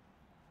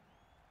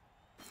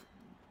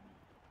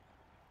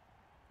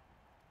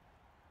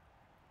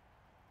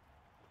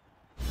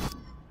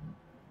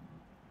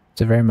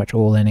 So very much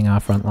all-inning our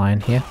front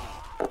line here.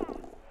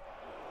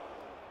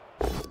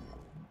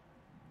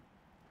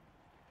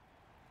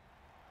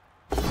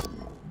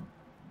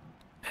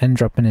 And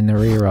dropping in the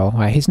reroll.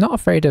 Right, he's not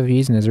afraid of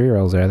using his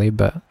rerolls early,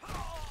 but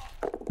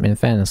I mean, in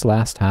fairness,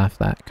 last half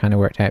that kind of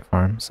worked out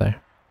for him, so.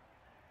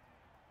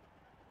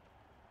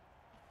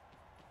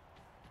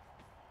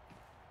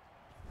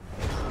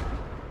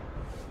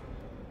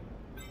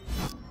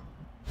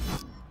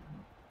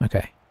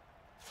 Okay.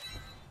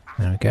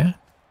 There we go.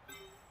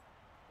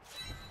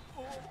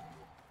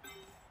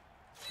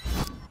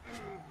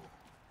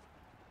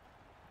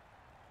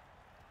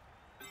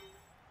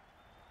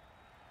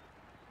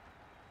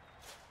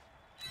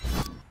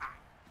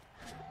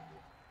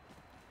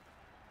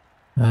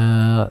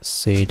 Let's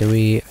see, do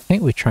we... I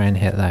think we try and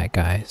hit that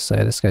guy, so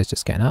this guy's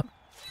just getting up.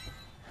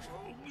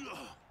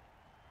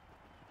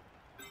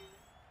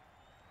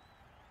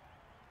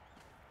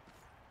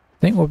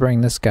 I think we'll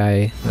bring this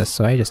guy this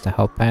way just to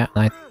help out,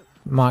 and I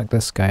mark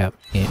this guy up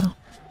here.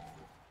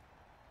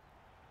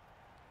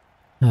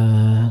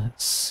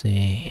 Let's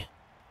see.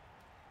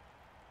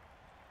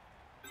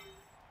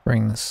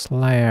 Bring the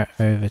Slayer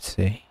over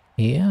to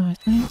here, I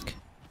think.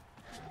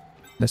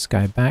 This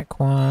guy back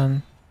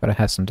one. Gotta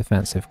have some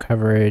defensive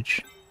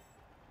coverage.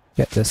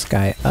 Get this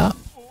guy up.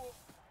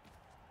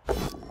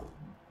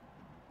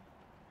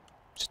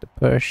 Just a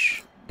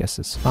push. Guess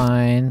it's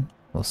fine.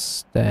 We'll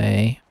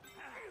stay.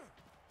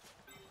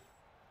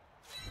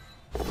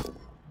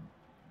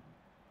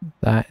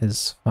 That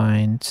is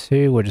fine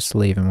too. We'll just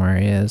leave him where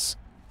he is.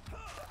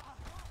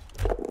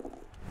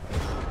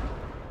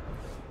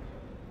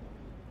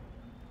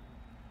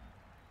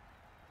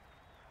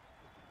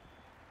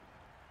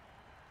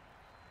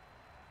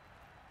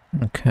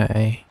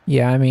 Okay.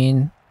 Yeah, I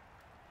mean,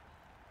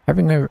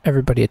 having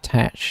everybody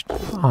attached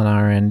on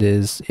our end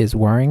is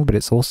worrying, but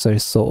it's also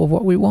sort of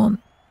what we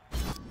want.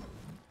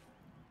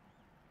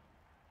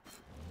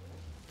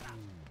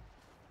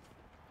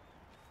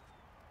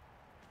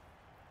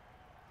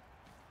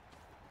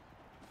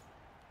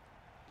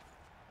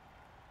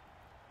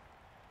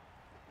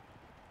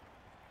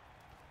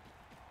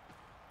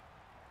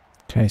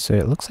 Okay, so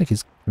it looks like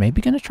he's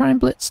maybe going to try and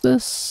blitz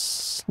this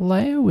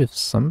Slayer with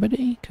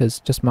somebody, because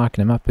just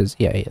marking him up is...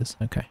 yeah, he is.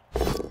 Okay.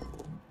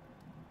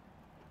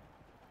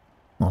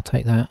 I'll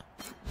take that.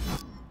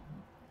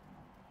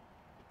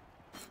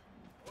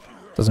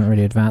 Doesn't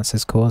really advance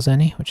his cause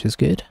any, which is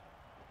good.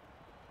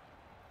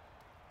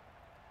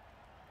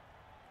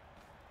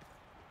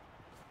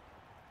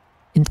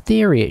 In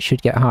theory, it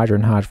should get harder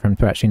and harder for him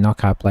to actually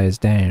knock our players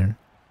down.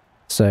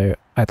 So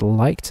I'd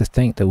like to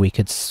think that we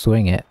could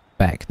swing it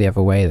back the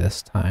other way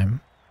this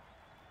time.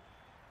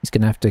 He's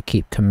going to have to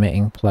keep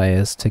committing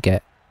players to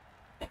get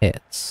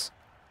hits.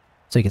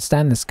 So you can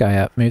stand this guy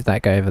up, move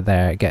that guy over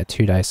there, get a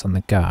 2 dice on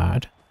the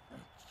guard.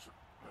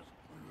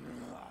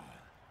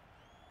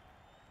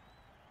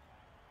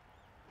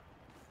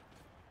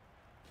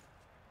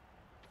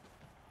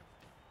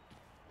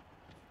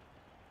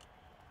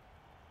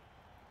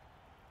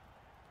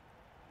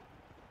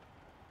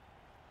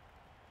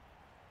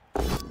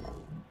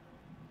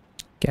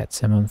 Gets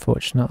him,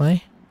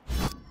 unfortunately.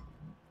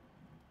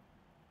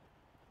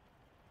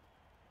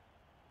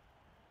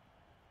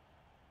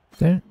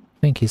 Don't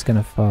think he's going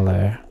to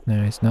follow.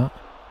 No, he's not.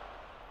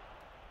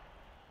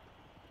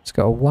 He's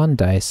got a 1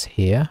 dice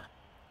here.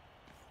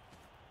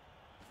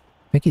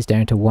 I think he's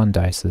down to 1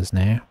 dices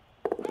now.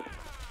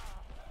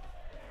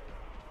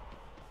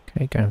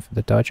 Okay, going for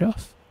the dodge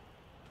off.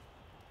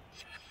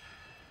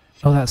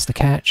 Oh, that's the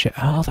catcher.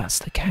 Oh, that's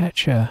the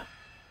catcher.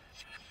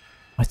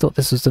 I thought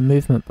this was the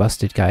movement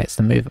busted guy. It's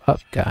the move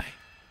up guy.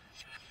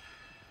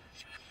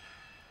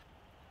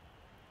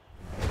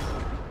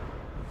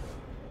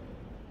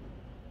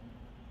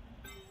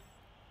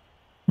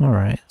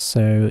 Alright,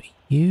 so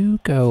you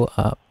go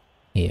up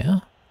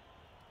here.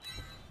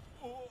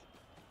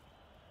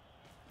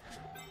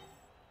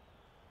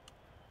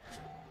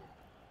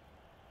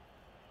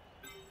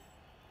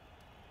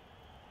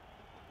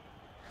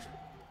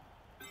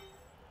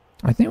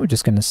 I think we're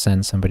just going to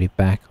send somebody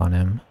back on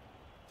him,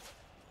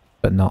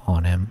 but not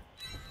on him.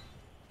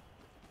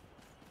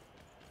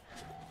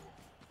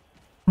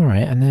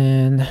 Alright, and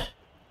then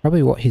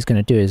probably what he's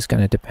going to do is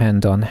going to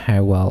depend on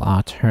how well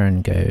our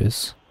turn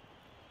goes.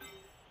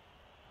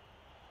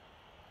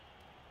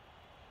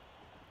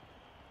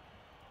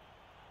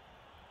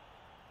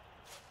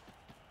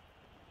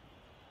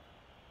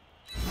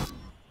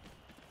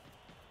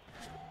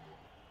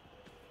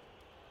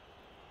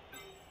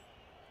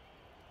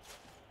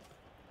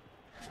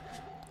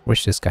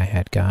 Wish this guy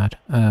had guard.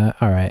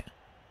 Alright.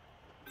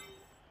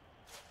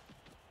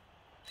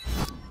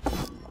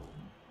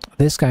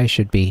 This guy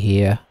should be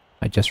here.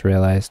 I just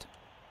realized.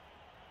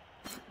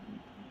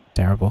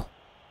 Terrible.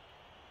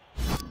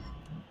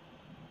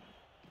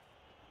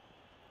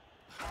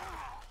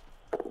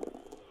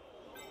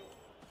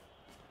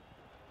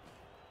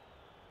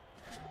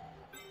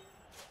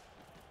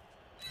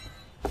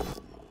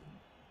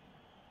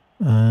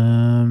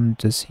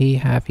 Does he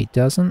have? He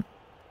doesn't.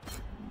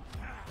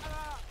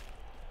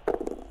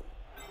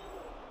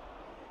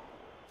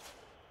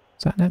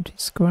 Is that an empty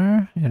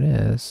square? It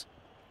is.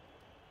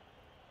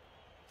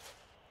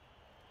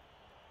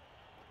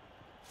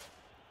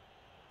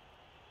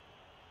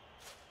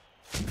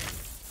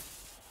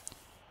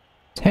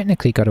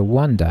 Technically got a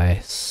 1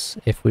 dice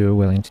if we were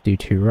willing to do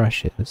 2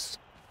 rushes.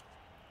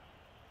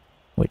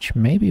 Which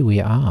maybe we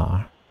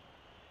are.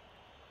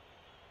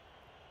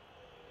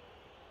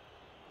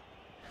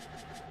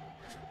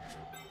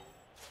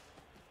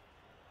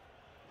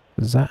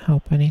 Does that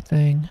help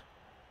anything?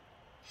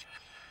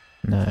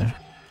 No.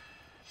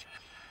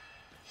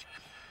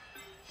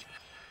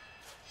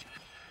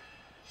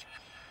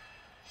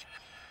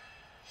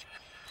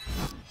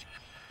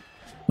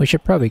 We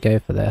should probably go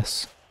for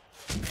this.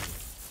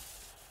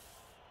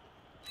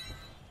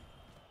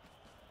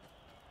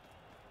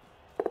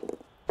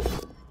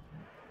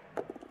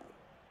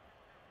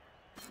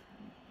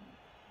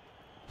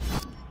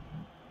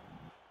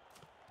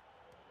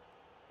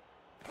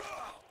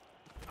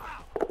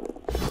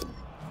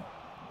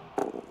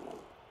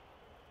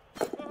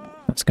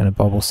 That's gonna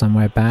bobble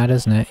somewhere bad,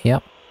 isn't it?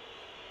 Yep.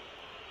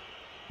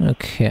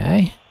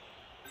 Okay.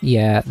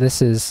 Yeah,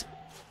 this is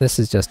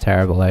just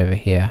terrible over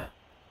here.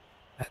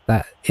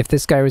 That if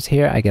this guy was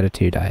here, I get a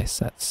 2 dice.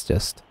 That's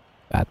just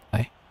bad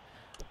play.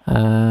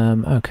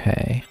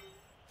 Okay.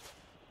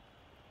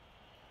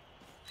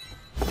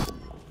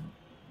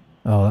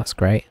 Oh, that's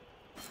great.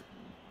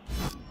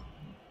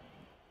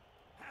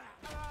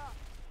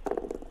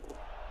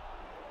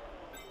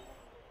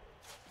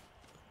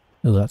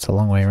 Ooh, that's a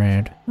long way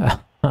around.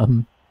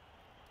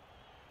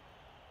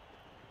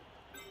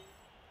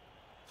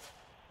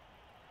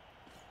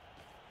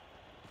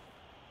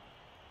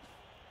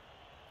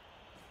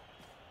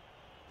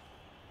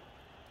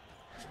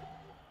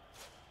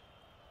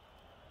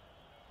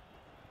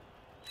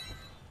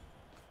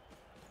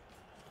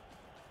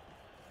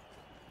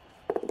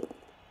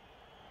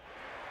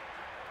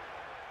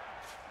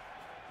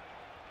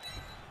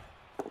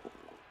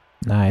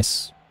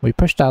 Nice. We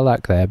pushed our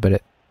luck there, but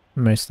it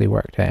mostly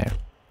worked out.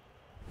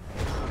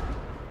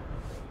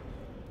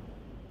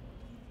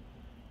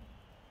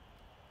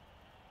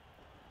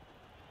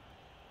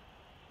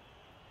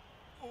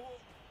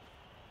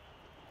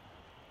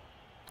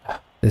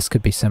 This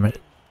could be similar.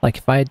 Like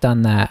if I had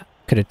done that,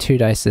 could have 2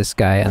 dice this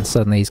guy and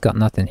suddenly he's got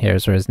nothing here,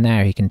 whereas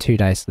now he can 2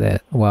 dice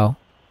that. Well,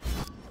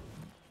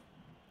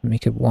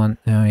 make it 1.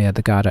 Oh yeah,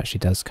 the guard actually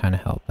does kind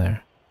of help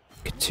there.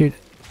 Could 2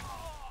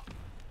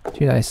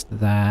 dice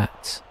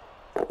that.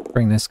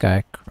 Bring this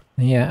guy.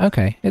 Yeah,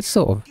 okay. It's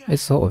sort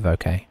of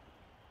okay.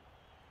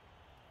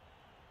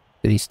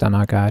 Did he stun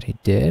our guard? He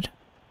did.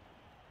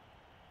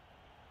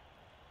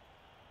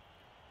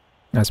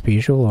 As per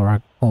usual,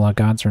 all our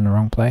guards are in the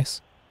wrong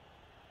place.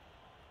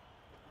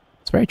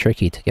 It's very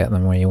tricky to get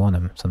them where you want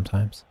them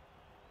sometimes.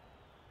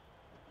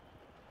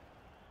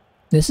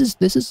 This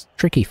is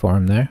tricky for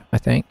him though, I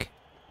think.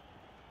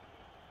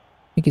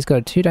 I think he's got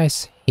a 2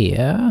 dice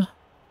here.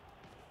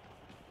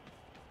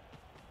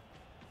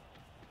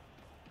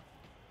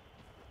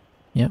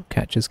 Yep,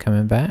 catcher's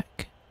coming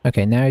back.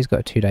 Okay, now he's got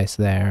a 2 dice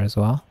there as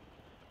well.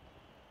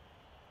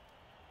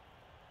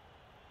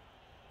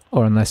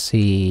 Or unless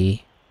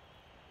he...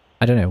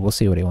 I don't know, we'll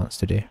see what he wants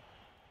to do.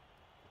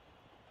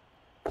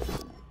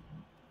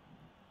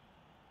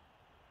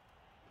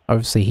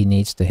 Obviously he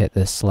needs to hit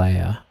this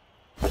Slayer.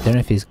 I don't know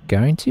if he's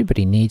going to, but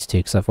he needs to,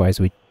 because otherwise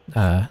we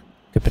could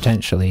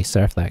potentially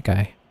surf that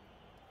guy.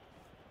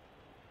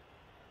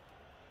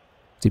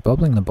 Is he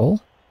bobbling the ball?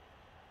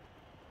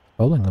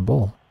 Bobbling the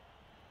ball.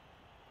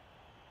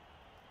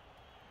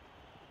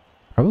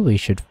 Probably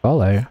should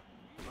follow.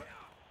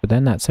 But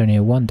then that's only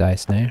a 1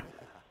 dice now.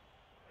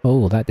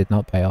 Oh, that did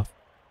not pay off.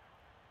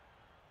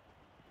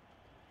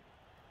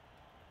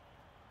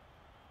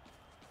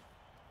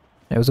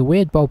 It was a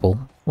weird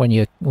bobble when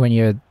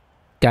your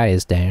guy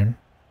is down.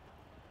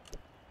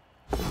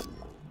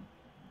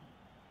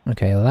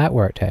 Okay, well that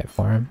worked out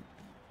for him.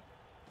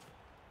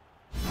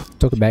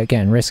 Talk about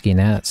getting risky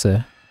now, that's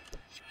a...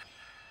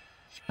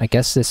 I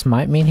guess this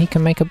might mean he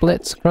can make a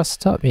blitz across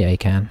the top? Yeah, he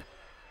can.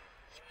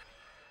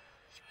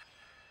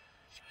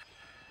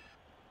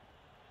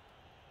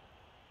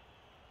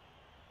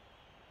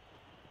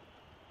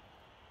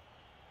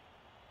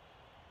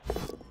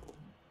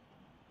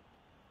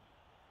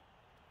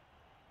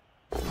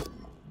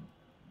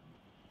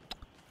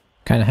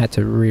 Kinda had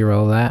to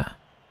re-roll that.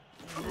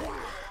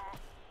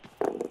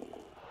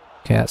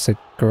 Okay, that's a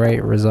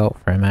great result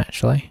for him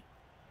actually.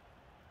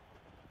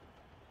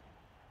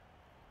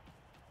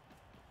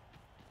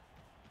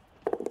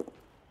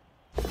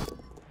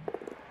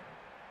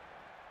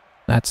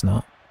 That's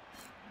not.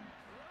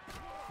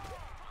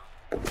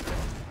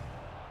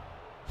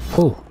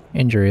 Oh,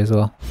 injury as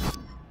well.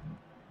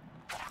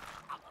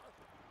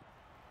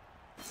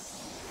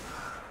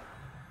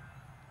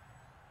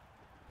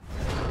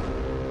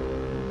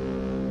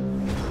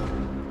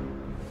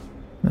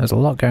 There's a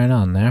lot going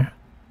on there.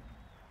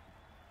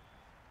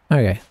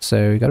 Okay,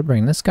 so we gotta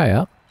bring this guy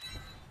up.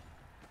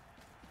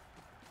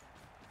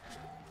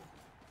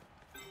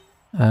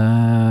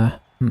 I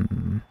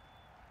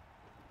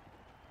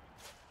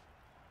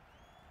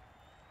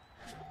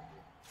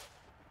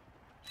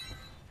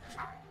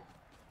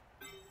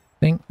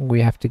think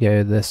we have to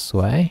go this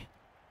way.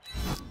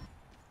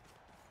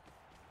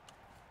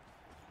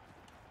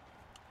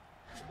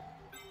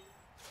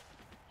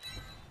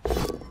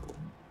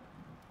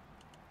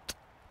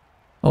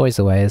 Always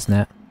the way, isn't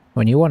it?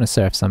 When you want to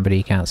surf somebody,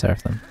 you can't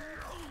surf them.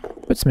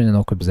 Puts them in an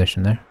awkward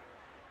position there.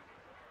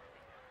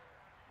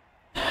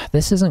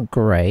 This isn't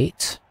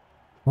great.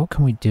 What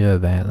can we do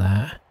about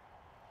that?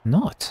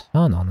 Not a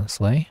ton,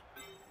 honestly.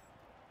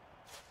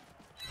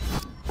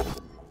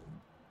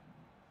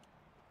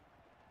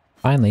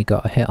 Finally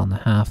got a hit on the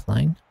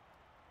halfling.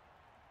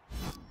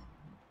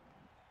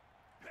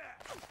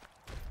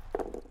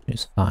 Which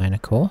is fine,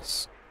 of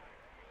course.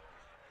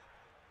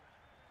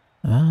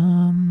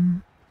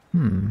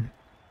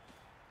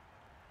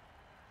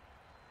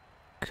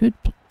 Could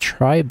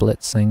try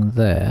blitzing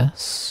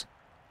this.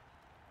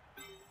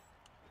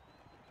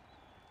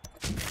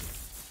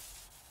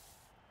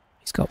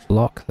 He's got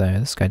block though,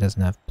 this guy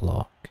doesn't have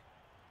block.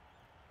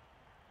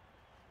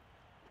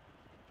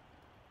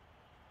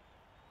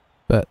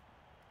 But...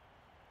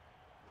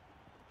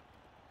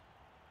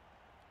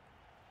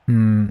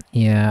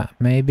 yeah,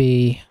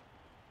 maybe...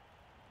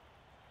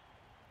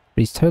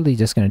 But he's totally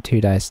just going to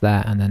 2-dice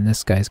that, and then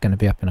this guy's going to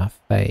be up in our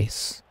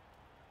face.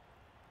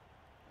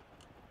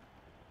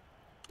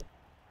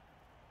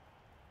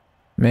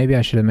 Maybe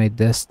I should have made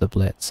this the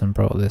blitz and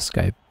brought this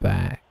guy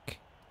back.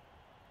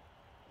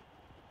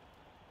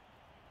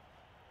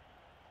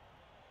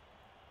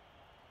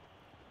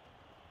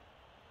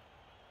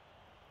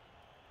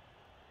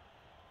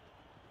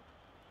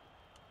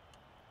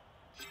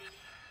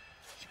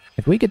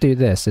 If we could do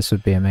this, this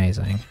would be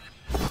amazing.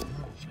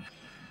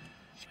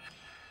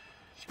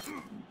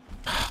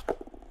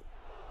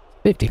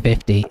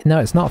 50-50. No,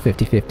 it's not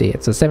 50-50.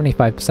 It's a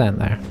 75%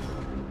 there.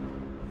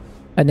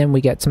 And then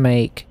we get to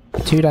make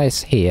 2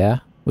 dice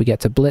here. We get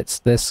to blitz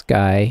this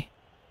guy,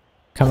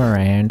 come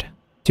around.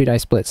 2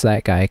 dice blitz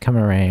that guy, come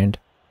around.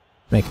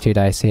 Make 2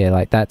 dice here.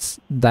 Like, that's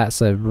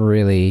a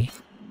really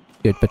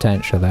good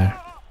potential there.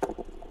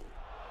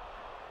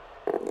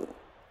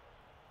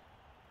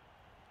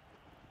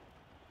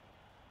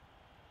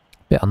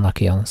 Bit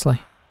unlucky, honestly.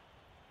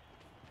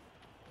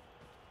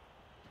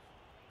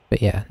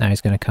 But yeah, now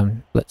he's going to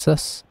come blitz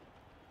us.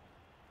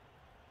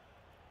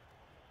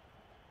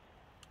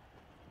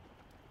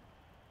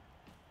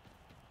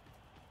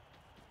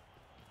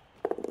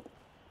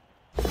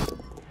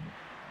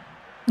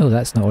 Oh,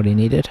 that's not what he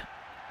needed.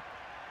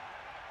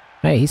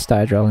 Hey, he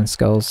started rolling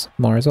skulls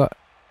more as well.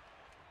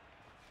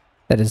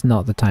 That is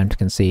not the time to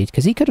concede,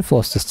 because he could have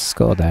forced us to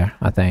score there,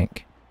 I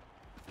think.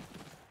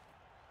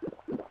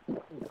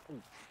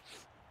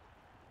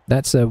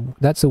 That's a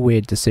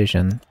weird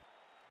decision.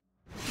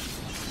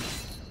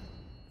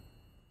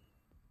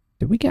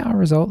 Did we get our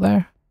result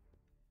there?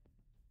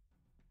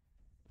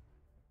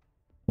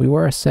 We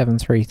were a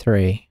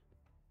 7-3-3.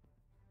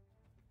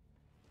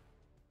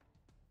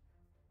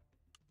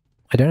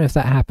 I don't know if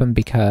that happened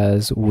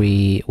because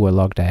we were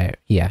logged out.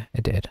 Yeah,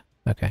 it did.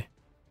 Okay.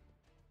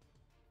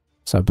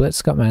 So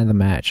Blitz got man of the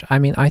match. I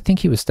mean, I think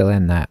he was still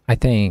in that. I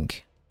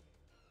think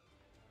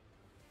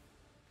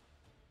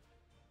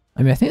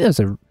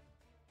there's a...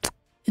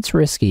 It's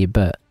risky,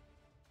 but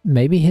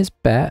maybe his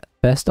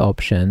best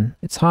option...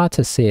 It's hard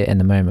to see it in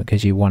the moment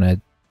because you want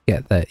to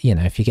get the... You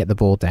know, if you get the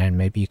ball down,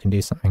 maybe you can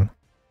do something.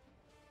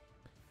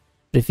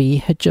 But if he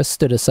had just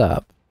stood us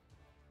up,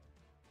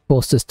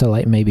 forced us to,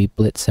 like, maybe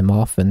blitz him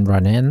off and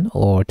run in,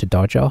 or to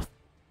dodge off.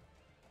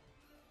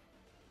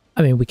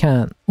 I mean, we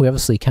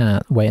obviously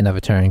can't wait another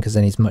turn because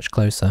then he's much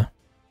closer.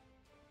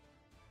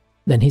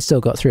 Then he's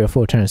still got 3 or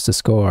 4 turns to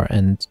score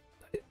and,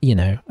 you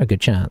know, a good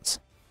chance.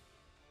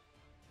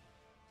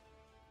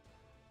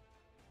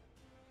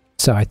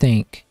 So I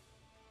think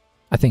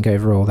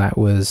overall that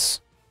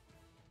was,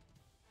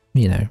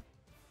 you know,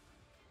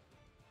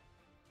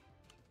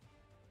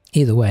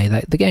 either way,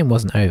 the game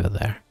wasn't over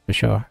there, for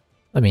sure.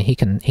 I mean, he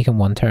can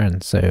 1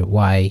 turn, so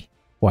why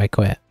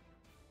quit?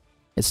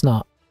 It's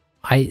not...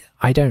 I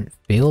don't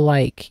feel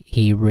like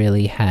he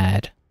really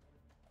had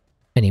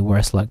any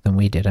worse luck than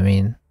we did. I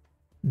mean,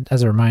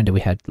 as a reminder, we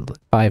had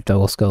 5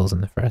 double skulls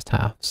in the first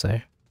half, so...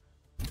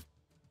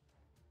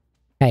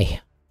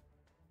 Hey.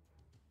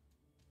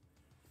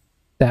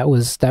 That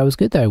was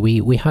good though.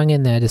 We hung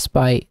in there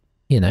despite,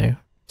 you know,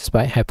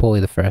 despite how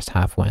poorly the first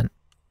half went.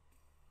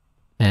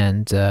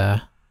 And,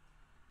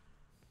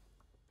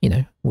 you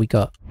know, we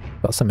got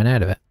something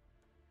out of it.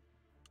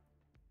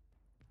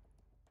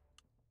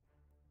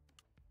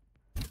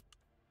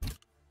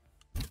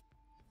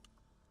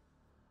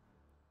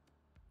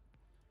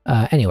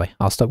 Anyway,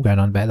 I'll stop going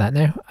on about that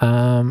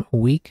now.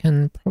 We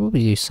can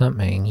probably do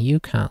something. You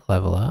can't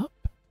level up.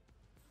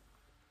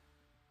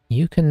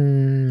 You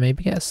can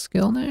maybe get a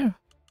skill now?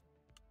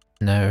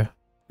 No.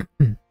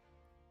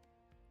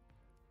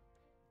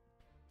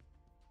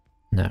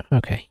 No,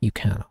 okay, you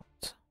cannot.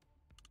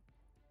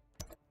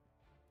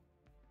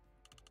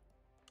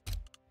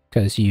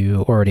 Because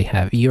you're a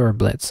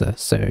blitzer,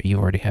 so you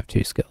already have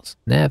 2 skills.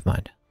 Never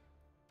mind.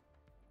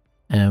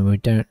 And we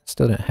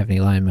still don't have any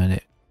linemen.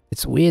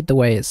 It's weird the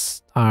way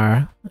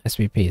our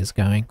SVP is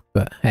going,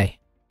 but hey.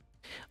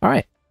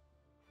 Alright.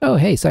 Oh,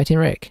 hey, Sighting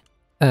Rick.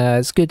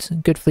 It's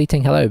good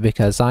fleeting hello,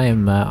 because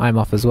I'm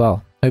off as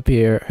well. Hope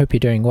you're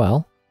doing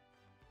well.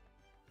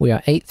 We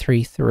are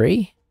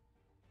 833.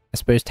 I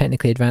suppose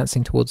technically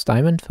advancing towards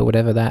Diamond, for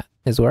whatever that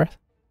is worth.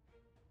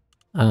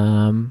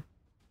 But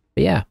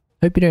yeah,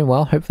 hope you're doing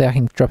well. Hopefully I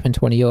can drop into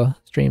one of your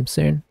streams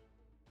soon.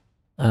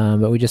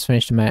 But we just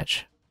finished a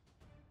match.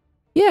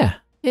 Yeah,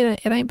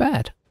 it ain't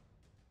bad.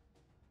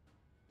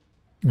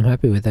 I'm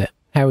happy with it.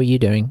 How are you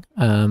doing?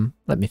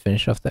 Let me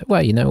finish off that.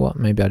 Well, you know what?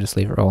 Maybe I'll just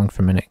leave it rolling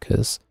for a minute,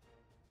 because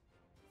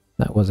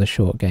that was a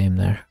short game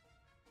there.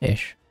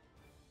 Ish.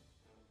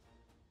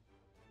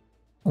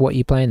 What are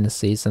you playing this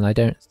season? I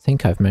don't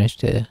think I've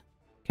managed to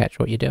catch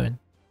what you're doing.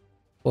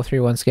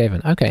 431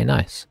 Skaven. Okay,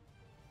 nice.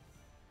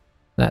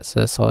 That's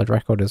a solid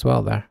record as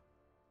well there.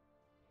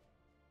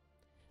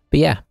 But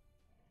yeah.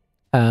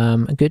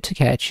 Good to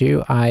catch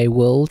you. I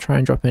will try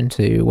and drop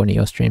into one of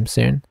your streams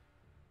soon.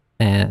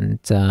 And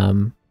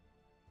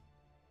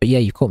but yeah,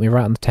 you caught me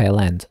right on the tail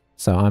end.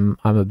 So I'm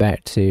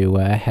about to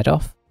head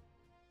off.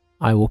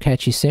 I will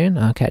catch you soon.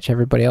 I'll catch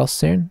everybody else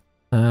soon.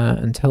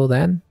 Until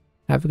then,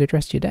 have a good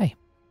rest of your day.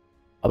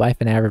 Bye-bye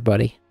for now,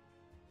 everybody.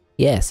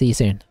 Yeah, see you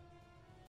soon.